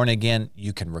you're born again,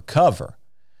 you can recover.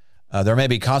 There may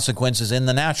be consequences in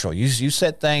the natural. You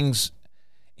set things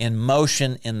in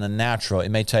motion in the natural. It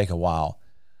may take a while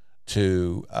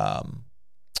to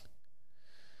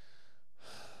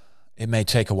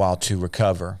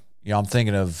recover. I'm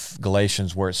thinking of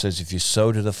Galatians where it says, if you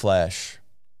sow to the flesh,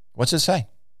 what's it say?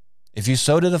 If you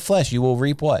sow to the flesh, you will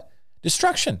reap what?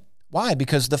 Destruction. Why?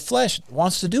 Because the flesh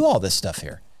wants to do all this stuff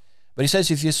here. But he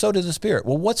says, if you sow to the Spirit,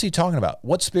 well, what's he talking about?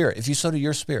 What spirit? If you sow to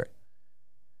your spirit,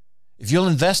 if you'll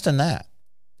invest in that,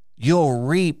 you'll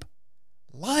reap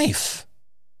life.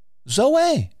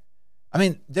 Zoe. I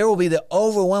mean, there will be the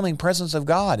overwhelming presence of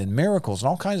God and miracles and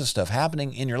all kinds of stuff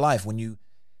happening in your life when you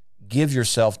give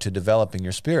yourself to developing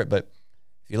your spirit. But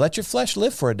if you let your flesh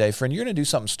live for a day, friend, you're going to do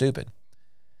something stupid.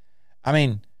 I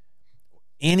mean,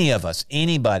 any of us,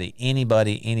 anybody.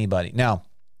 Now,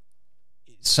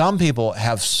 some people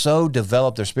have so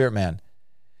developed their spirit, man,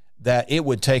 that it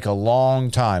would take a long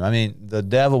time. I mean, the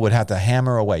devil would have to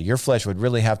hammer away. Your flesh would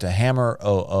really have to hammer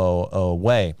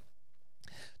away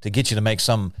to get you to make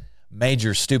some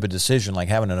major stupid decision like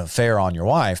having an affair on your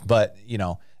wife. But,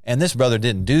 and this brother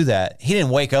didn't do that. He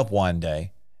didn't wake up one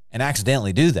day and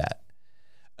accidentally do that.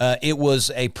 It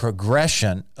was a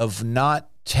progression of not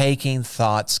taking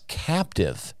thoughts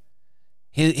captive.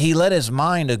 He let his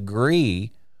mind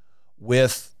agree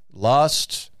with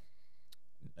lust,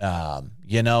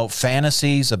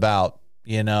 fantasies about,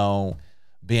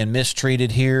 being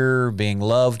mistreated here, being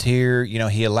loved here.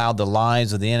 He allowed the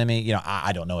lies of the enemy.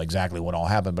 I don't know exactly what all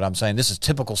happened, but I'm saying this is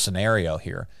typical scenario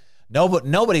here.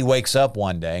 Nobody wakes up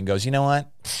one day and goes, you know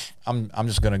what? I'm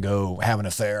just going to go have an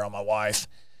affair on my wife.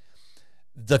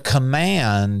 The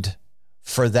command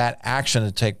for that action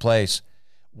to take place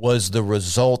was the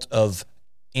result of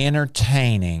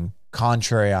entertaining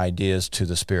contrary ideas to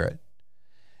the Spirit.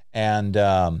 And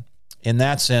in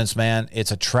that sense, man,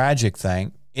 it's a tragic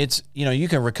thing. It's, you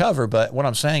can recover, but what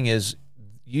I'm saying is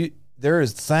there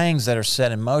is things that are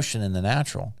set in motion in the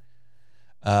natural,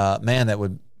 man,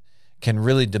 that can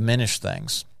really diminish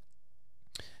things.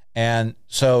 And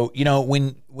so,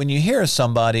 when you hear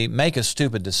somebody make a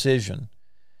stupid decision,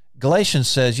 Galatians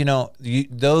says,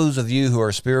 those of you who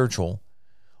are spiritual,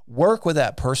 work with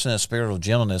that person of spiritual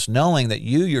gentleness, knowing that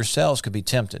you yourselves could be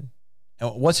tempted.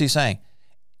 And what's he saying?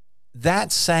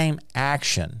 That same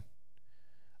action,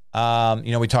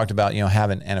 we talked about,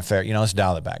 having an affair. Let's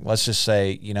dial it back. Let's just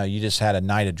say, you just had a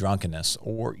night of drunkenness,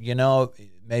 or,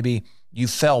 maybe You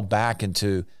fell back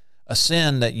into a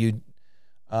sin that you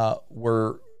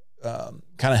were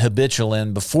kind of habitual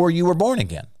in before you were born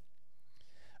again.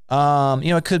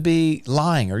 It could be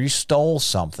lying, or you stole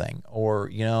something, or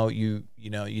you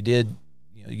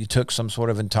took some sort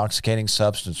of intoxicating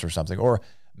substance or something, or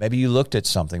maybe you looked at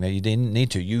something that you didn't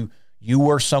need to. You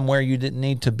were somewhere you didn't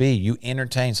need to be. You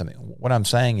entertained something. What I'm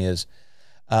saying is,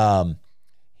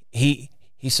 he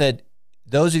said,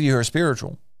 those of you who are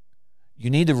spiritual, you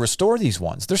need to restore these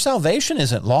ones. Their salvation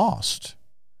isn't lost.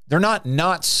 They're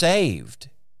not saved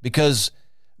because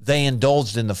they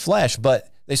indulged in the flesh,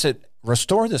 but they said,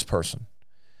 restore this person,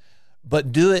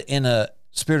 but do it in a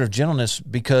spirit of gentleness,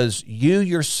 because you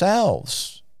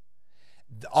yourselves,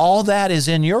 all that is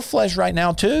in your flesh right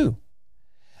now too.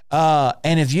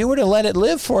 And if you were to let it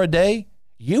live for a day,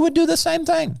 you would do the same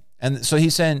thing. And so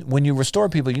he's saying, when you restore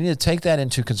people, you need to take that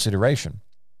into consideration,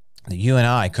 that you and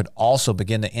I could also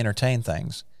begin to entertain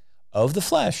things of the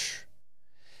flesh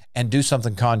and do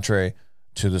something contrary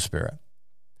to the spirit.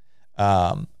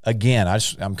 Again, I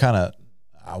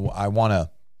want to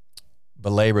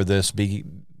belabor this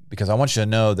because I want you to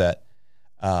know that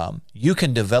you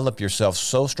can develop yourself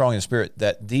so strong in the spirit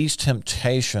that these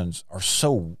temptations are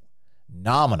so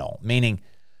nominal, meaning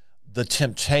the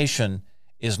temptation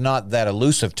is not that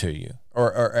elusive to you,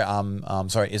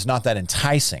 is not that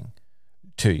enticing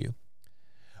to you.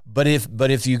 But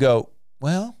if you go,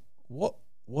 well,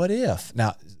 what if?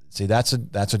 Now, see, that's a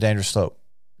dangerous slope.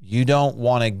 You don't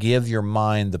want to give your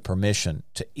mind the permission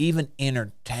to even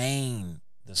entertain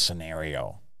the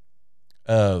scenario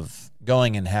of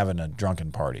going and having a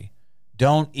drunken party.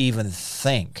 Don't even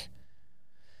think.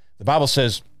 The Bible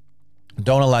says,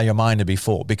 don't allow your mind to be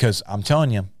full, because I'm telling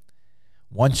you,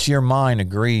 once your mind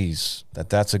agrees that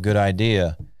that's a good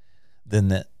idea,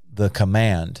 then the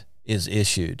command is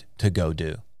issued to go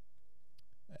do.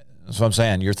 That's what I'm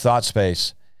saying. Your thought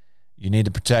space, you need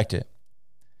to protect it.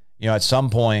 At some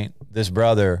point, this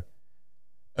brother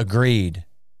agreed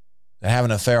that having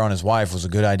an affair on his wife was a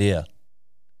good idea.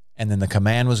 And then the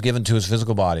command was given to his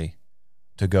physical body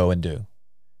to go and do.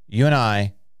 You and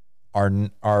I are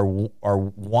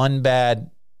one bad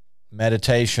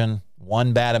meditation,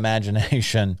 one bad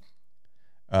imagination,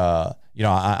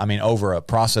 over a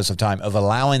process of time of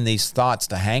allowing these thoughts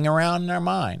to hang around in our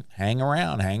mind, hang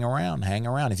around.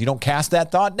 If you don't cast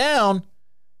that thought down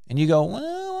and you go,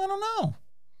 well, I don't know.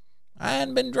 I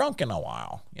hadn't been drunk in a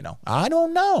while. I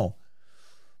don't know.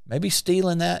 Maybe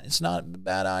stealing that, it's not a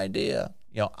bad idea.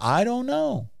 I don't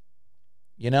know.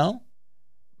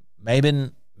 Maybe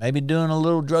doing a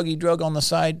little drug on the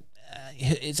side,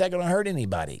 is that going to hurt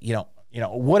anybody?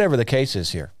 Whatever the case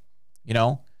is here.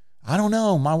 I don't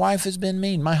know. My wife has been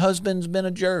mean. My husband's been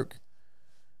a jerk.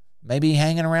 Maybe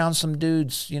hanging around some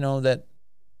dudes, that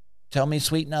tell me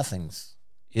sweet nothings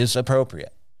is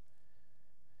appropriate.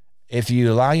 If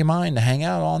you allow your mind to hang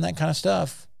out on that kind of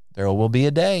stuff, there will be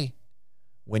a day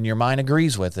when your mind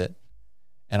agrees with it,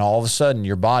 and all of a sudden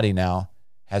your body now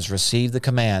has received the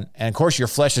command. And of course your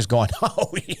flesh is going,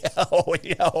 oh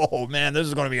man, this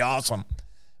is going to be awesome,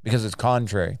 because it's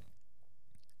contrary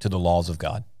to the laws of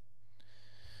God.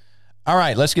 All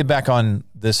right, let's get back on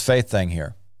this faith thing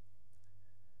here.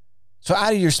 So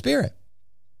out of your spirit,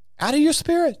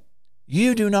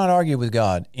 you do not argue with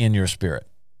God in your spirit.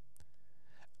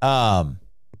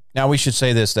 Now we should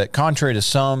say this, that contrary to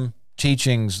some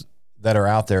teachings that are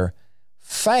out there,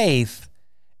 faith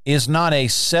is not a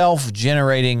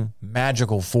self-generating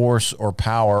magical force or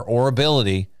power or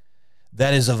ability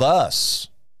that is of us,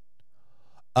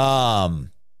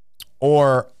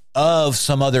 or of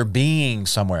some other being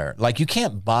somewhere. Like, you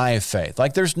can't buy faith.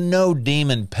 Like, there's no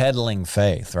demon peddling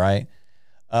faith, right?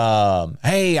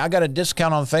 Hey, I got a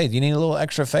discount on faith. You need a little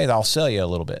extra faith, I'll sell you a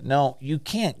little bit. No, you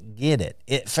can't get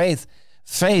it. Faith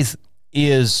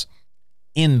is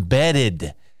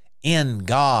embedded in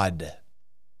God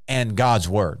and God's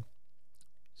word.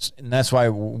 And that's why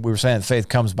we were saying faith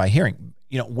comes by hearing.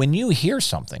 When you hear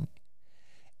something,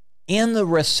 in the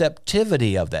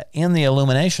receptivity of that, in the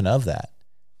illumination of that,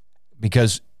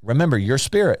 because remember, your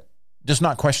spirit does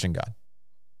not question God.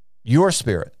 Your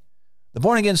spirit, the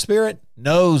born-again spirit,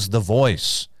 knows the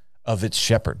voice of its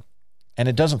shepherd, and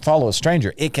it doesn't follow a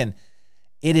stranger. It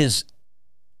is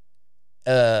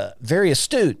very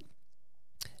astute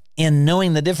in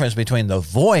knowing the difference between the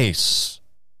voice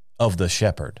of the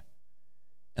shepherd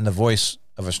and the voice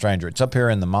of a stranger. It's up here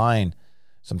in the mind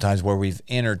sometimes where we've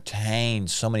entertained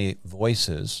so many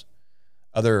voices,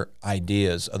 other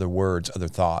ideas, other words, other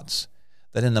thoughts,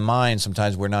 that in the mind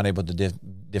sometimes we're not able to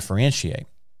differentiate.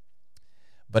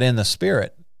 But in the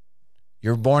spirit,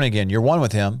 you're born again, you're one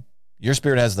with him, your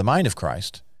spirit has the mind of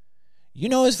Christ, You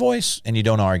know his voice and you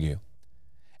don't argue.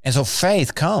 And so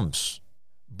faith comes.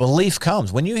 Belief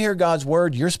comes. When you hear God's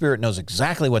word, your spirit knows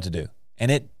exactly what to do. And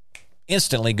it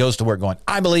instantly goes to work going,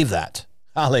 I believe that.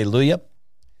 Hallelujah.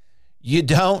 You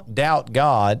don't doubt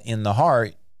God in the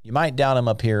heart. You might doubt him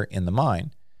up here in the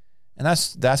mind. And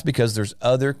that's because there's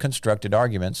other constructed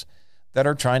arguments that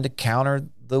are trying to counter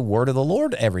the word of the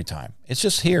Lord every time. It's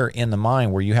just here in the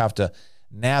mind where you have to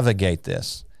navigate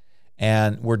this.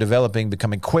 And we're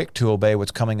becoming quick to obey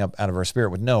what's coming up out of our spirit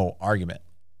with no argument.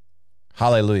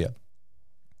 Hallelujah.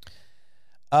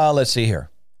 Let's see here.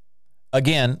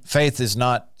 Again, faith is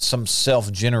not some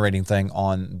self-generating thing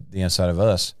on the inside of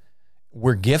us.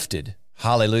 We're gifted.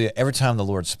 Hallelujah. Every time the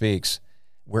Lord speaks,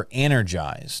 we're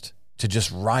energized to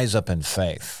just rise up in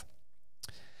faith.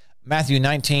 Matthew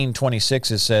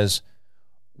 19:26, it says,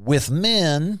 with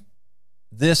men,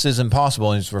 this is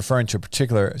impossible. And he's referring to a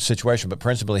particular situation, but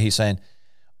principally he's saying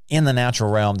in the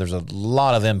natural realm, there's a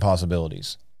lot of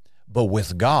impossibilities. But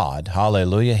with God,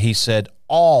 hallelujah, he said,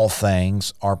 all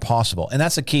things are possible. And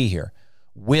that's the key here.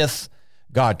 With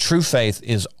God. True faith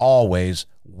is always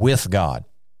with God.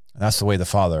 And that's the way the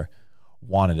Father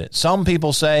wanted it. Some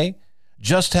people say,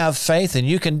 just have faith and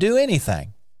you can do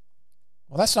anything.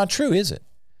 Well, that's not true, is it?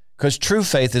 Because true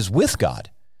faith is with God.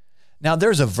 Now,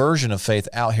 there's a version of faith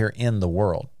out here in the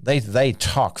world. They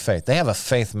talk faith. They have a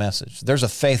faith message. There's a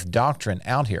faith doctrine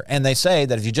out here. And they say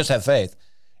that if you just have faith,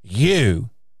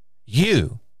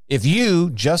 if you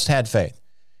just had faith,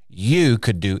 you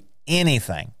could do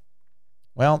anything.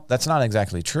 Well, that's not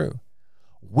exactly true.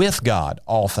 With God,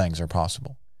 all things are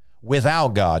possible.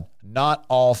 Without God, not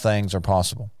all things are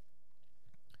possible.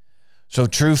 So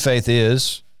true faith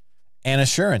is an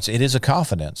assurance. It is a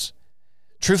confidence.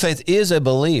 True faith is a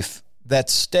belief that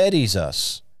steadies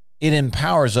us. It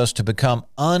empowers us to become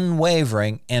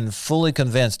unwavering and fully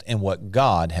convinced in what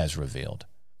God has revealed.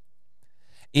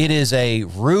 It is a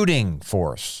rooting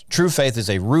force. True faith is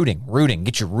a rooting.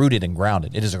 Get you rooted and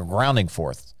grounded. It is a grounding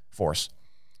force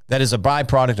that is a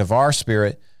byproduct of our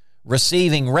spirit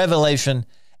receiving revelation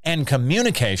and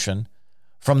communication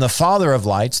from the Father of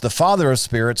lights, the Father of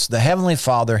spirits, the Heavenly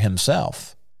Father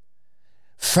himself.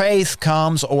 Faith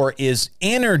comes or is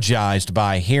energized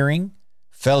by hearing,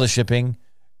 fellowshipping,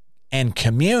 and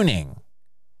communing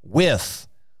with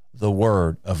the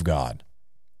Word of God.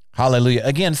 Hallelujah.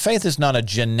 Again, faith is not a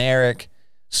generic,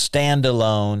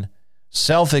 standalone,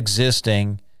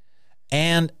 self-existing,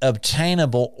 and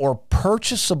obtainable or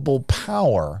purchasable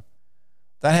power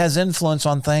that has influence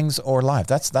on things or life.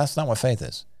 That's not what faith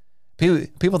is.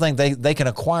 People think they can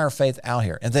acquire faith out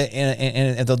here, and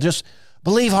they'll just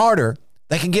believe harder.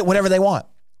 They can get whatever they want.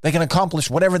 They can accomplish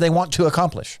whatever they want to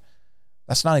accomplish.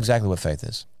 That's not exactly what faith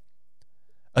is.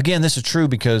 Again, this is true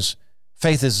because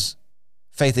faith is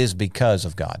because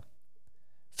of God.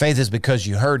 Faith is because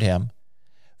you heard him.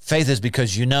 Faith is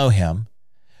because you know him.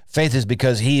 Faith is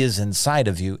because he is inside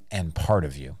of you and part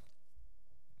of you.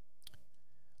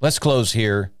 Let's close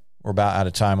here. We're about out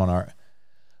of time on our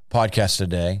podcast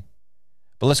today.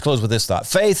 But let's close with this thought.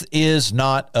 Faith is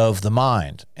not of the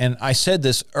mind. And I said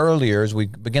this earlier as we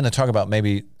begin to talk about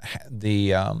maybe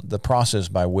the process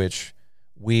by which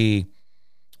we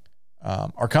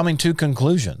are coming to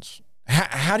conclusions.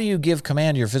 How do you give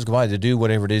command to your physical body to do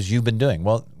whatever it is you've been doing?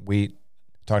 Well, we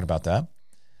talked about that.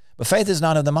 But faith is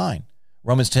not of the mind.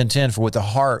 Romans 10:10, for with the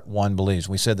heart one believes.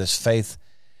 We said this, faith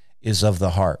is of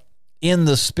the heart. In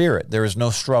the spirit, there is no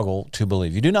struggle to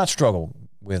believe. You do not struggle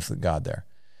with God there.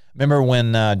 Remember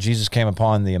when Jesus came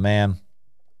upon the man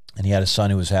and he had a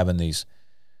son who was having these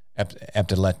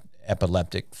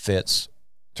epileptic fits.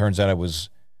 Turns out it was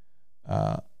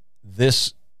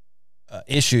this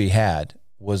issue he had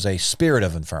was a spirit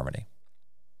of infirmity.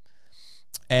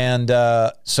 And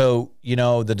so,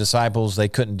 the disciples, they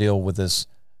couldn't deal with this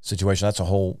situation. That's a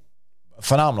whole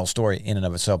phenomenal story in and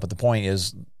of itself. But the point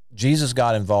is, Jesus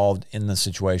got involved in the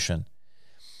situation.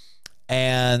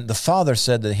 And the Father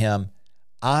said to him,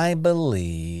 I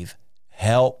believe,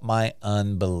 help my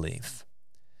unbelief.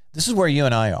 This is where you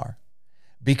and I are.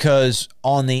 Because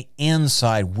on the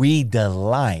inside, we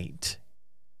delight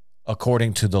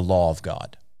according to the law of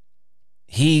God.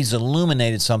 He's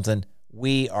illuminated something.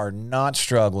 We are not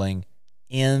struggling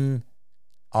in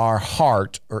our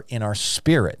heart or in our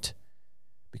spirit,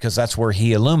 because that's where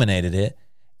he illuminated it,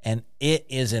 and it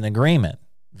is in agreement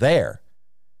there.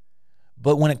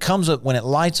 But when it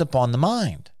lights up on the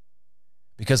mind,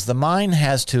 because the mind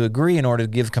has to agree in order to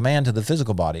give command to the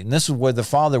physical body. And this is where the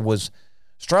Father was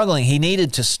struggling. He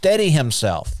needed to steady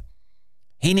himself.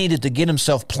 He needed to get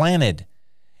himself planted.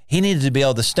 He needed to be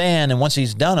able to stand, and once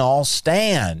he's done all,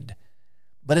 stand.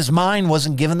 But his mind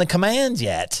wasn't given the command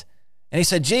yet. And he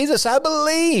said, Jesus, I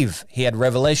believe. He had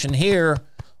revelation here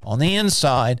on the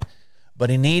inside, but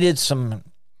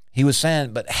he was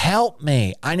saying, but help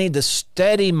me. I need to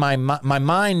steady my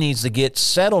mind needs to get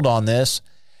settled on this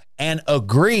and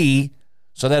agree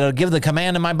so that it'll give the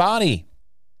command in my body.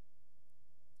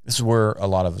 This is where a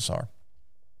lot of us are.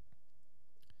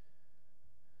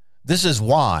 This is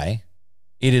why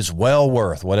it is well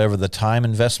worth whatever the time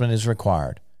investment is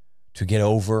required to get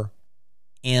over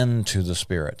into the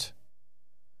Spirit.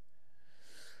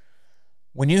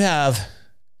 When you have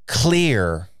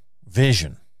clear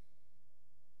vision,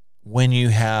 when you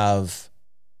have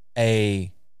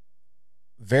a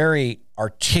very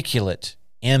articulated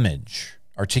image,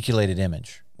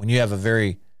 when you have a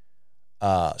very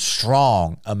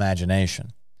strong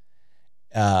imagination,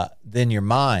 then your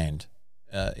mind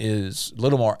is a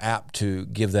little more apt to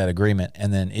give that agreement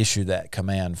and then issue that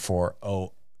command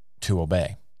to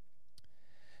obey.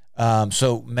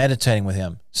 So meditating with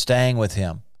him, staying with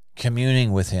him,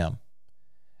 communing with him,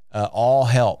 all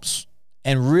helps.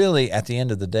 And really, at the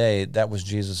end of the day, that was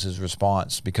Jesus'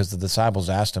 response, because the disciples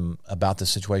asked him about the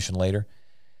situation later.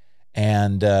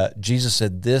 And Jesus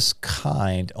said, this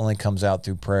kind only comes out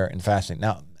through prayer and fasting.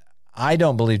 Now, I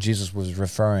don't believe Jesus was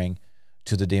referring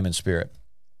to the demon spirit,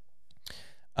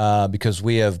 because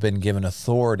we have been given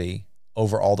authority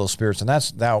over all those spirits. And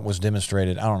that was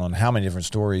demonstrated, I don't know in how many different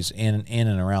stories in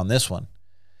and around this one.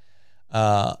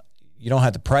 You don't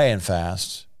have to pray and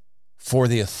fast for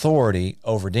the authority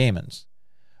over demons.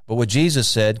 But what Jesus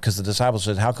said, because the disciples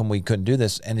said, how come we couldn't do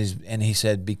this? And he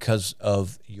said, because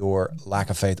of your lack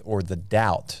of faith or the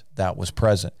doubt that was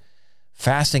present.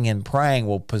 Fasting and praying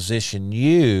will position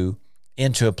you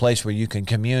into a place where you can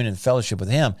commune and fellowship with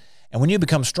him. And when you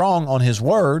become strong on his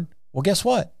word, well, guess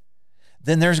what?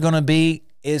 Then there's going to be,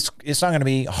 it's not going to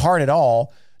be hard at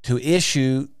all to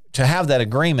have that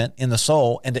agreement in the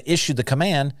soul and to issue the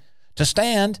command to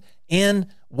stand in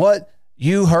what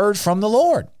you heard from the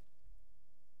Lord.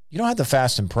 You don't have to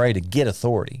fast and pray to get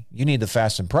authority. You need to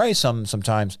fast and pray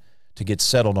sometimes to get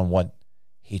settled on what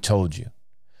he told you.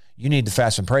 You need to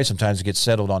fast and pray sometimes to get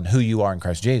settled on who you are in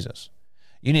Christ Jesus.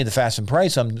 You need to fast and pray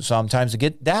sometimes to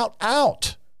get doubt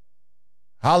out.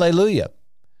 Hallelujah.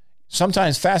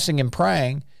 Sometimes fasting and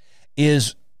praying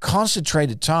is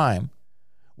concentrated time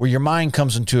where your mind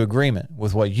comes into agreement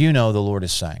with what you know the Lord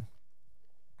is saying.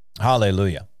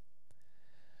 Hallelujah.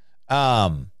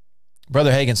 Brother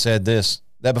Hagin said this,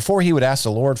 that before he would ask the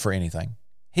Lord for anything,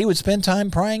 he would spend time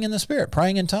praying in the Spirit,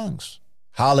 praying in tongues.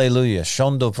 Hallelujah.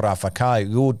 Shondo prafakai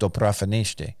uto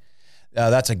prafanishte.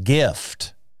 That's a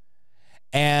gift.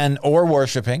 Or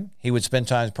worshiping. He would spend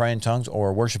time praying in tongues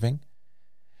or worshiping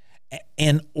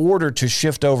in order to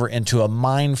shift over into a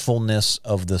mindfulness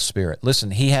of the Spirit.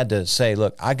 Listen, he had to say,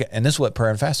 look, and this is what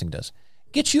prayer and fasting does.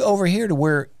 Get you over here to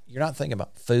where you're not thinking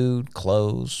about food,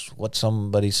 clothes, what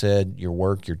somebody said, your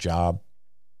work, your job.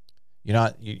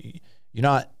 You're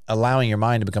not allowing your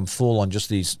mind to become full on just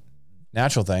these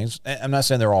natural things. I'm not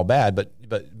saying they're all bad, but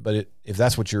if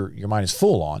that's what your mind is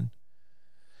full on,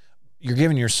 you're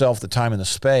giving yourself the time and the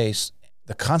space,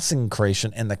 the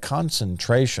consecration and the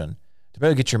concentration to be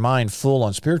able to get your mind full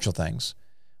on spiritual things.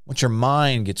 Once your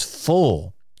mind gets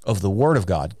full of the Word of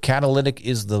God, catalytic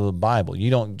is the Bible.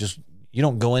 You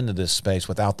don't go into this space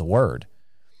without the Word.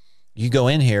 You go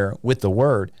in here with the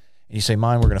Word and you say,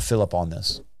 mind, we're going to fill up on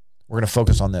this. We're going to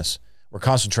focus on this. We're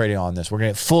concentrating on this. We're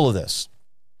going to get full of this.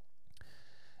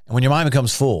 And when your mind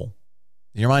becomes full,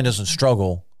 your mind doesn't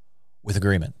struggle with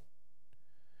agreement.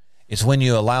 It's when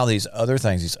you allow these other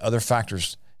things, these other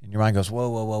factors, and your mind goes, whoa,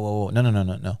 whoa, whoa, whoa, whoa.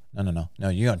 No.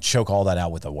 You're going to choke all that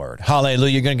out with the Word.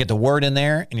 Hallelujah. You're going to get the Word in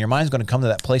there, and your mind's going to come to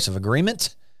that place of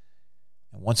agreement.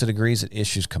 And once it agrees, it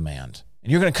issues command.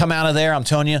 And you're going to come out of there, I'm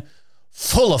telling you,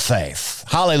 full of faith.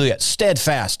 Hallelujah.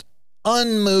 Steadfast,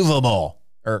 unmovable,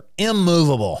 or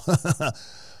immovable,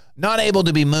 not able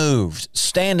to be moved,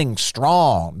 standing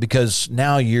strong, because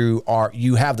now you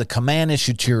have the command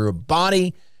issued to your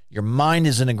body, your mind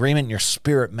is in agreement, and your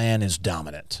spirit man is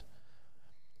dominant.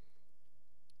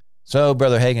 So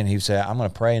Brother Hagin, he would say, I'm going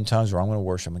to pray in tongues, or I'm going to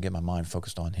worship, I'm going to get my mind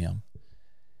focused on him.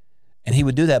 And he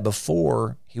would do that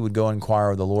before he would go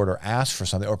inquire of the Lord or ask for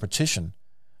something or petition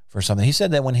for something. He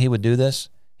said that when he would do this,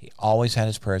 he always had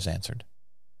his prayers answered.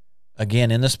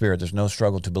 Again, in the Spirit, there's no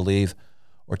struggle to believe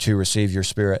or to receive. Your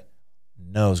spirit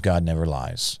knows God never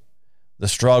lies. The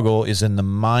struggle is in the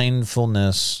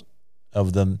mindfulness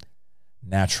of the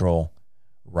natural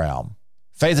realm.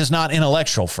 Faith is not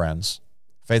intellectual, friends.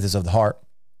 Faith is of the heart.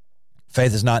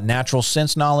 Faith is not natural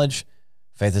sense knowledge.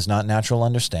 Faith is not natural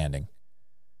understanding.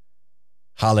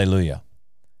 Hallelujah.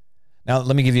 Now,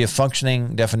 let me give you a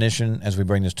functioning definition as we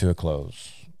bring this to a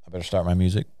close. I better start my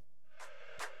music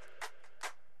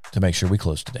to make sure we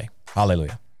close today.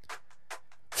 Hallelujah.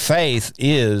 Faith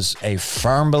is a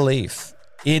firm belief.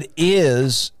 It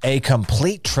is a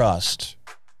complete trust.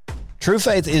 True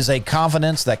faith is a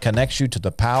confidence that connects you to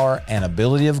the power and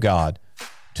ability of God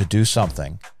to do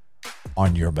something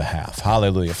on your behalf.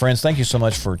 Hallelujah. Friends, thank you so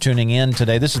much for tuning in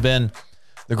today. This has been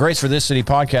the Grace for This City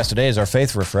podcast. Today is our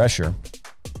faith refresher.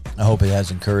 I hope it has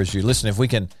encouraged you. Listen, if we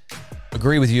can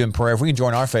agree with you in prayer, if we can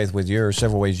join our faith with yours,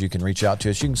 several ways you can reach out to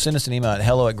us. You can send us an email at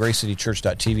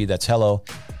hello@gracecitychurch.tv. That's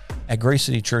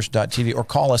hello@gracecitychurch.tv, or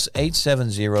call us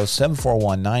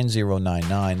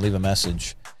 870-741-9099. Leave a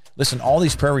message. Listen, all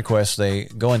these prayer requests, they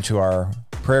go into our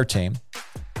prayer team.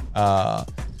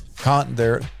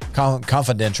 They're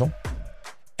confidential,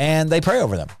 and they pray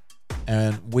over them.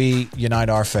 And we unite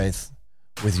our faith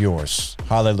with yours.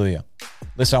 Hallelujah.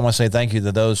 Listen, I want to say thank you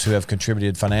to those who have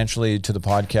contributed financially to the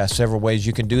podcast. Several ways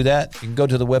you can do that. You can go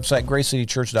to the website,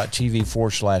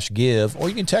 gracecitychurch.tv/give, or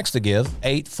you can text the give,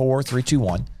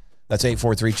 84321. That's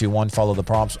 84321. Follow the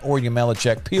prompts, or you can mail a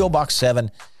check, P.O. Box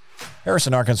 7,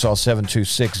 Harrison, Arkansas,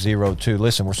 72602.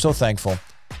 Listen, we're so thankful.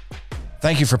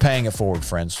 Thank you for paying it forward,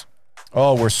 friends.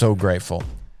 Oh, we're so grateful.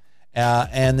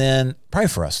 And then pray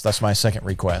for us. That's my second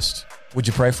request. Would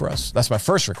you pray for us? That's my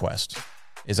first request,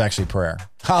 is actually prayer.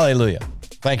 Hallelujah.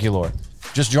 Thank you, Lord.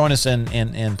 Just join us in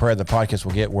prayer. The podcast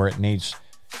will get where it needs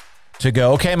to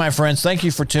go. Okay, my friends, thank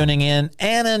you for tuning in.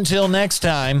 And until next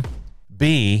time,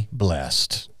 be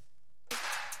blessed.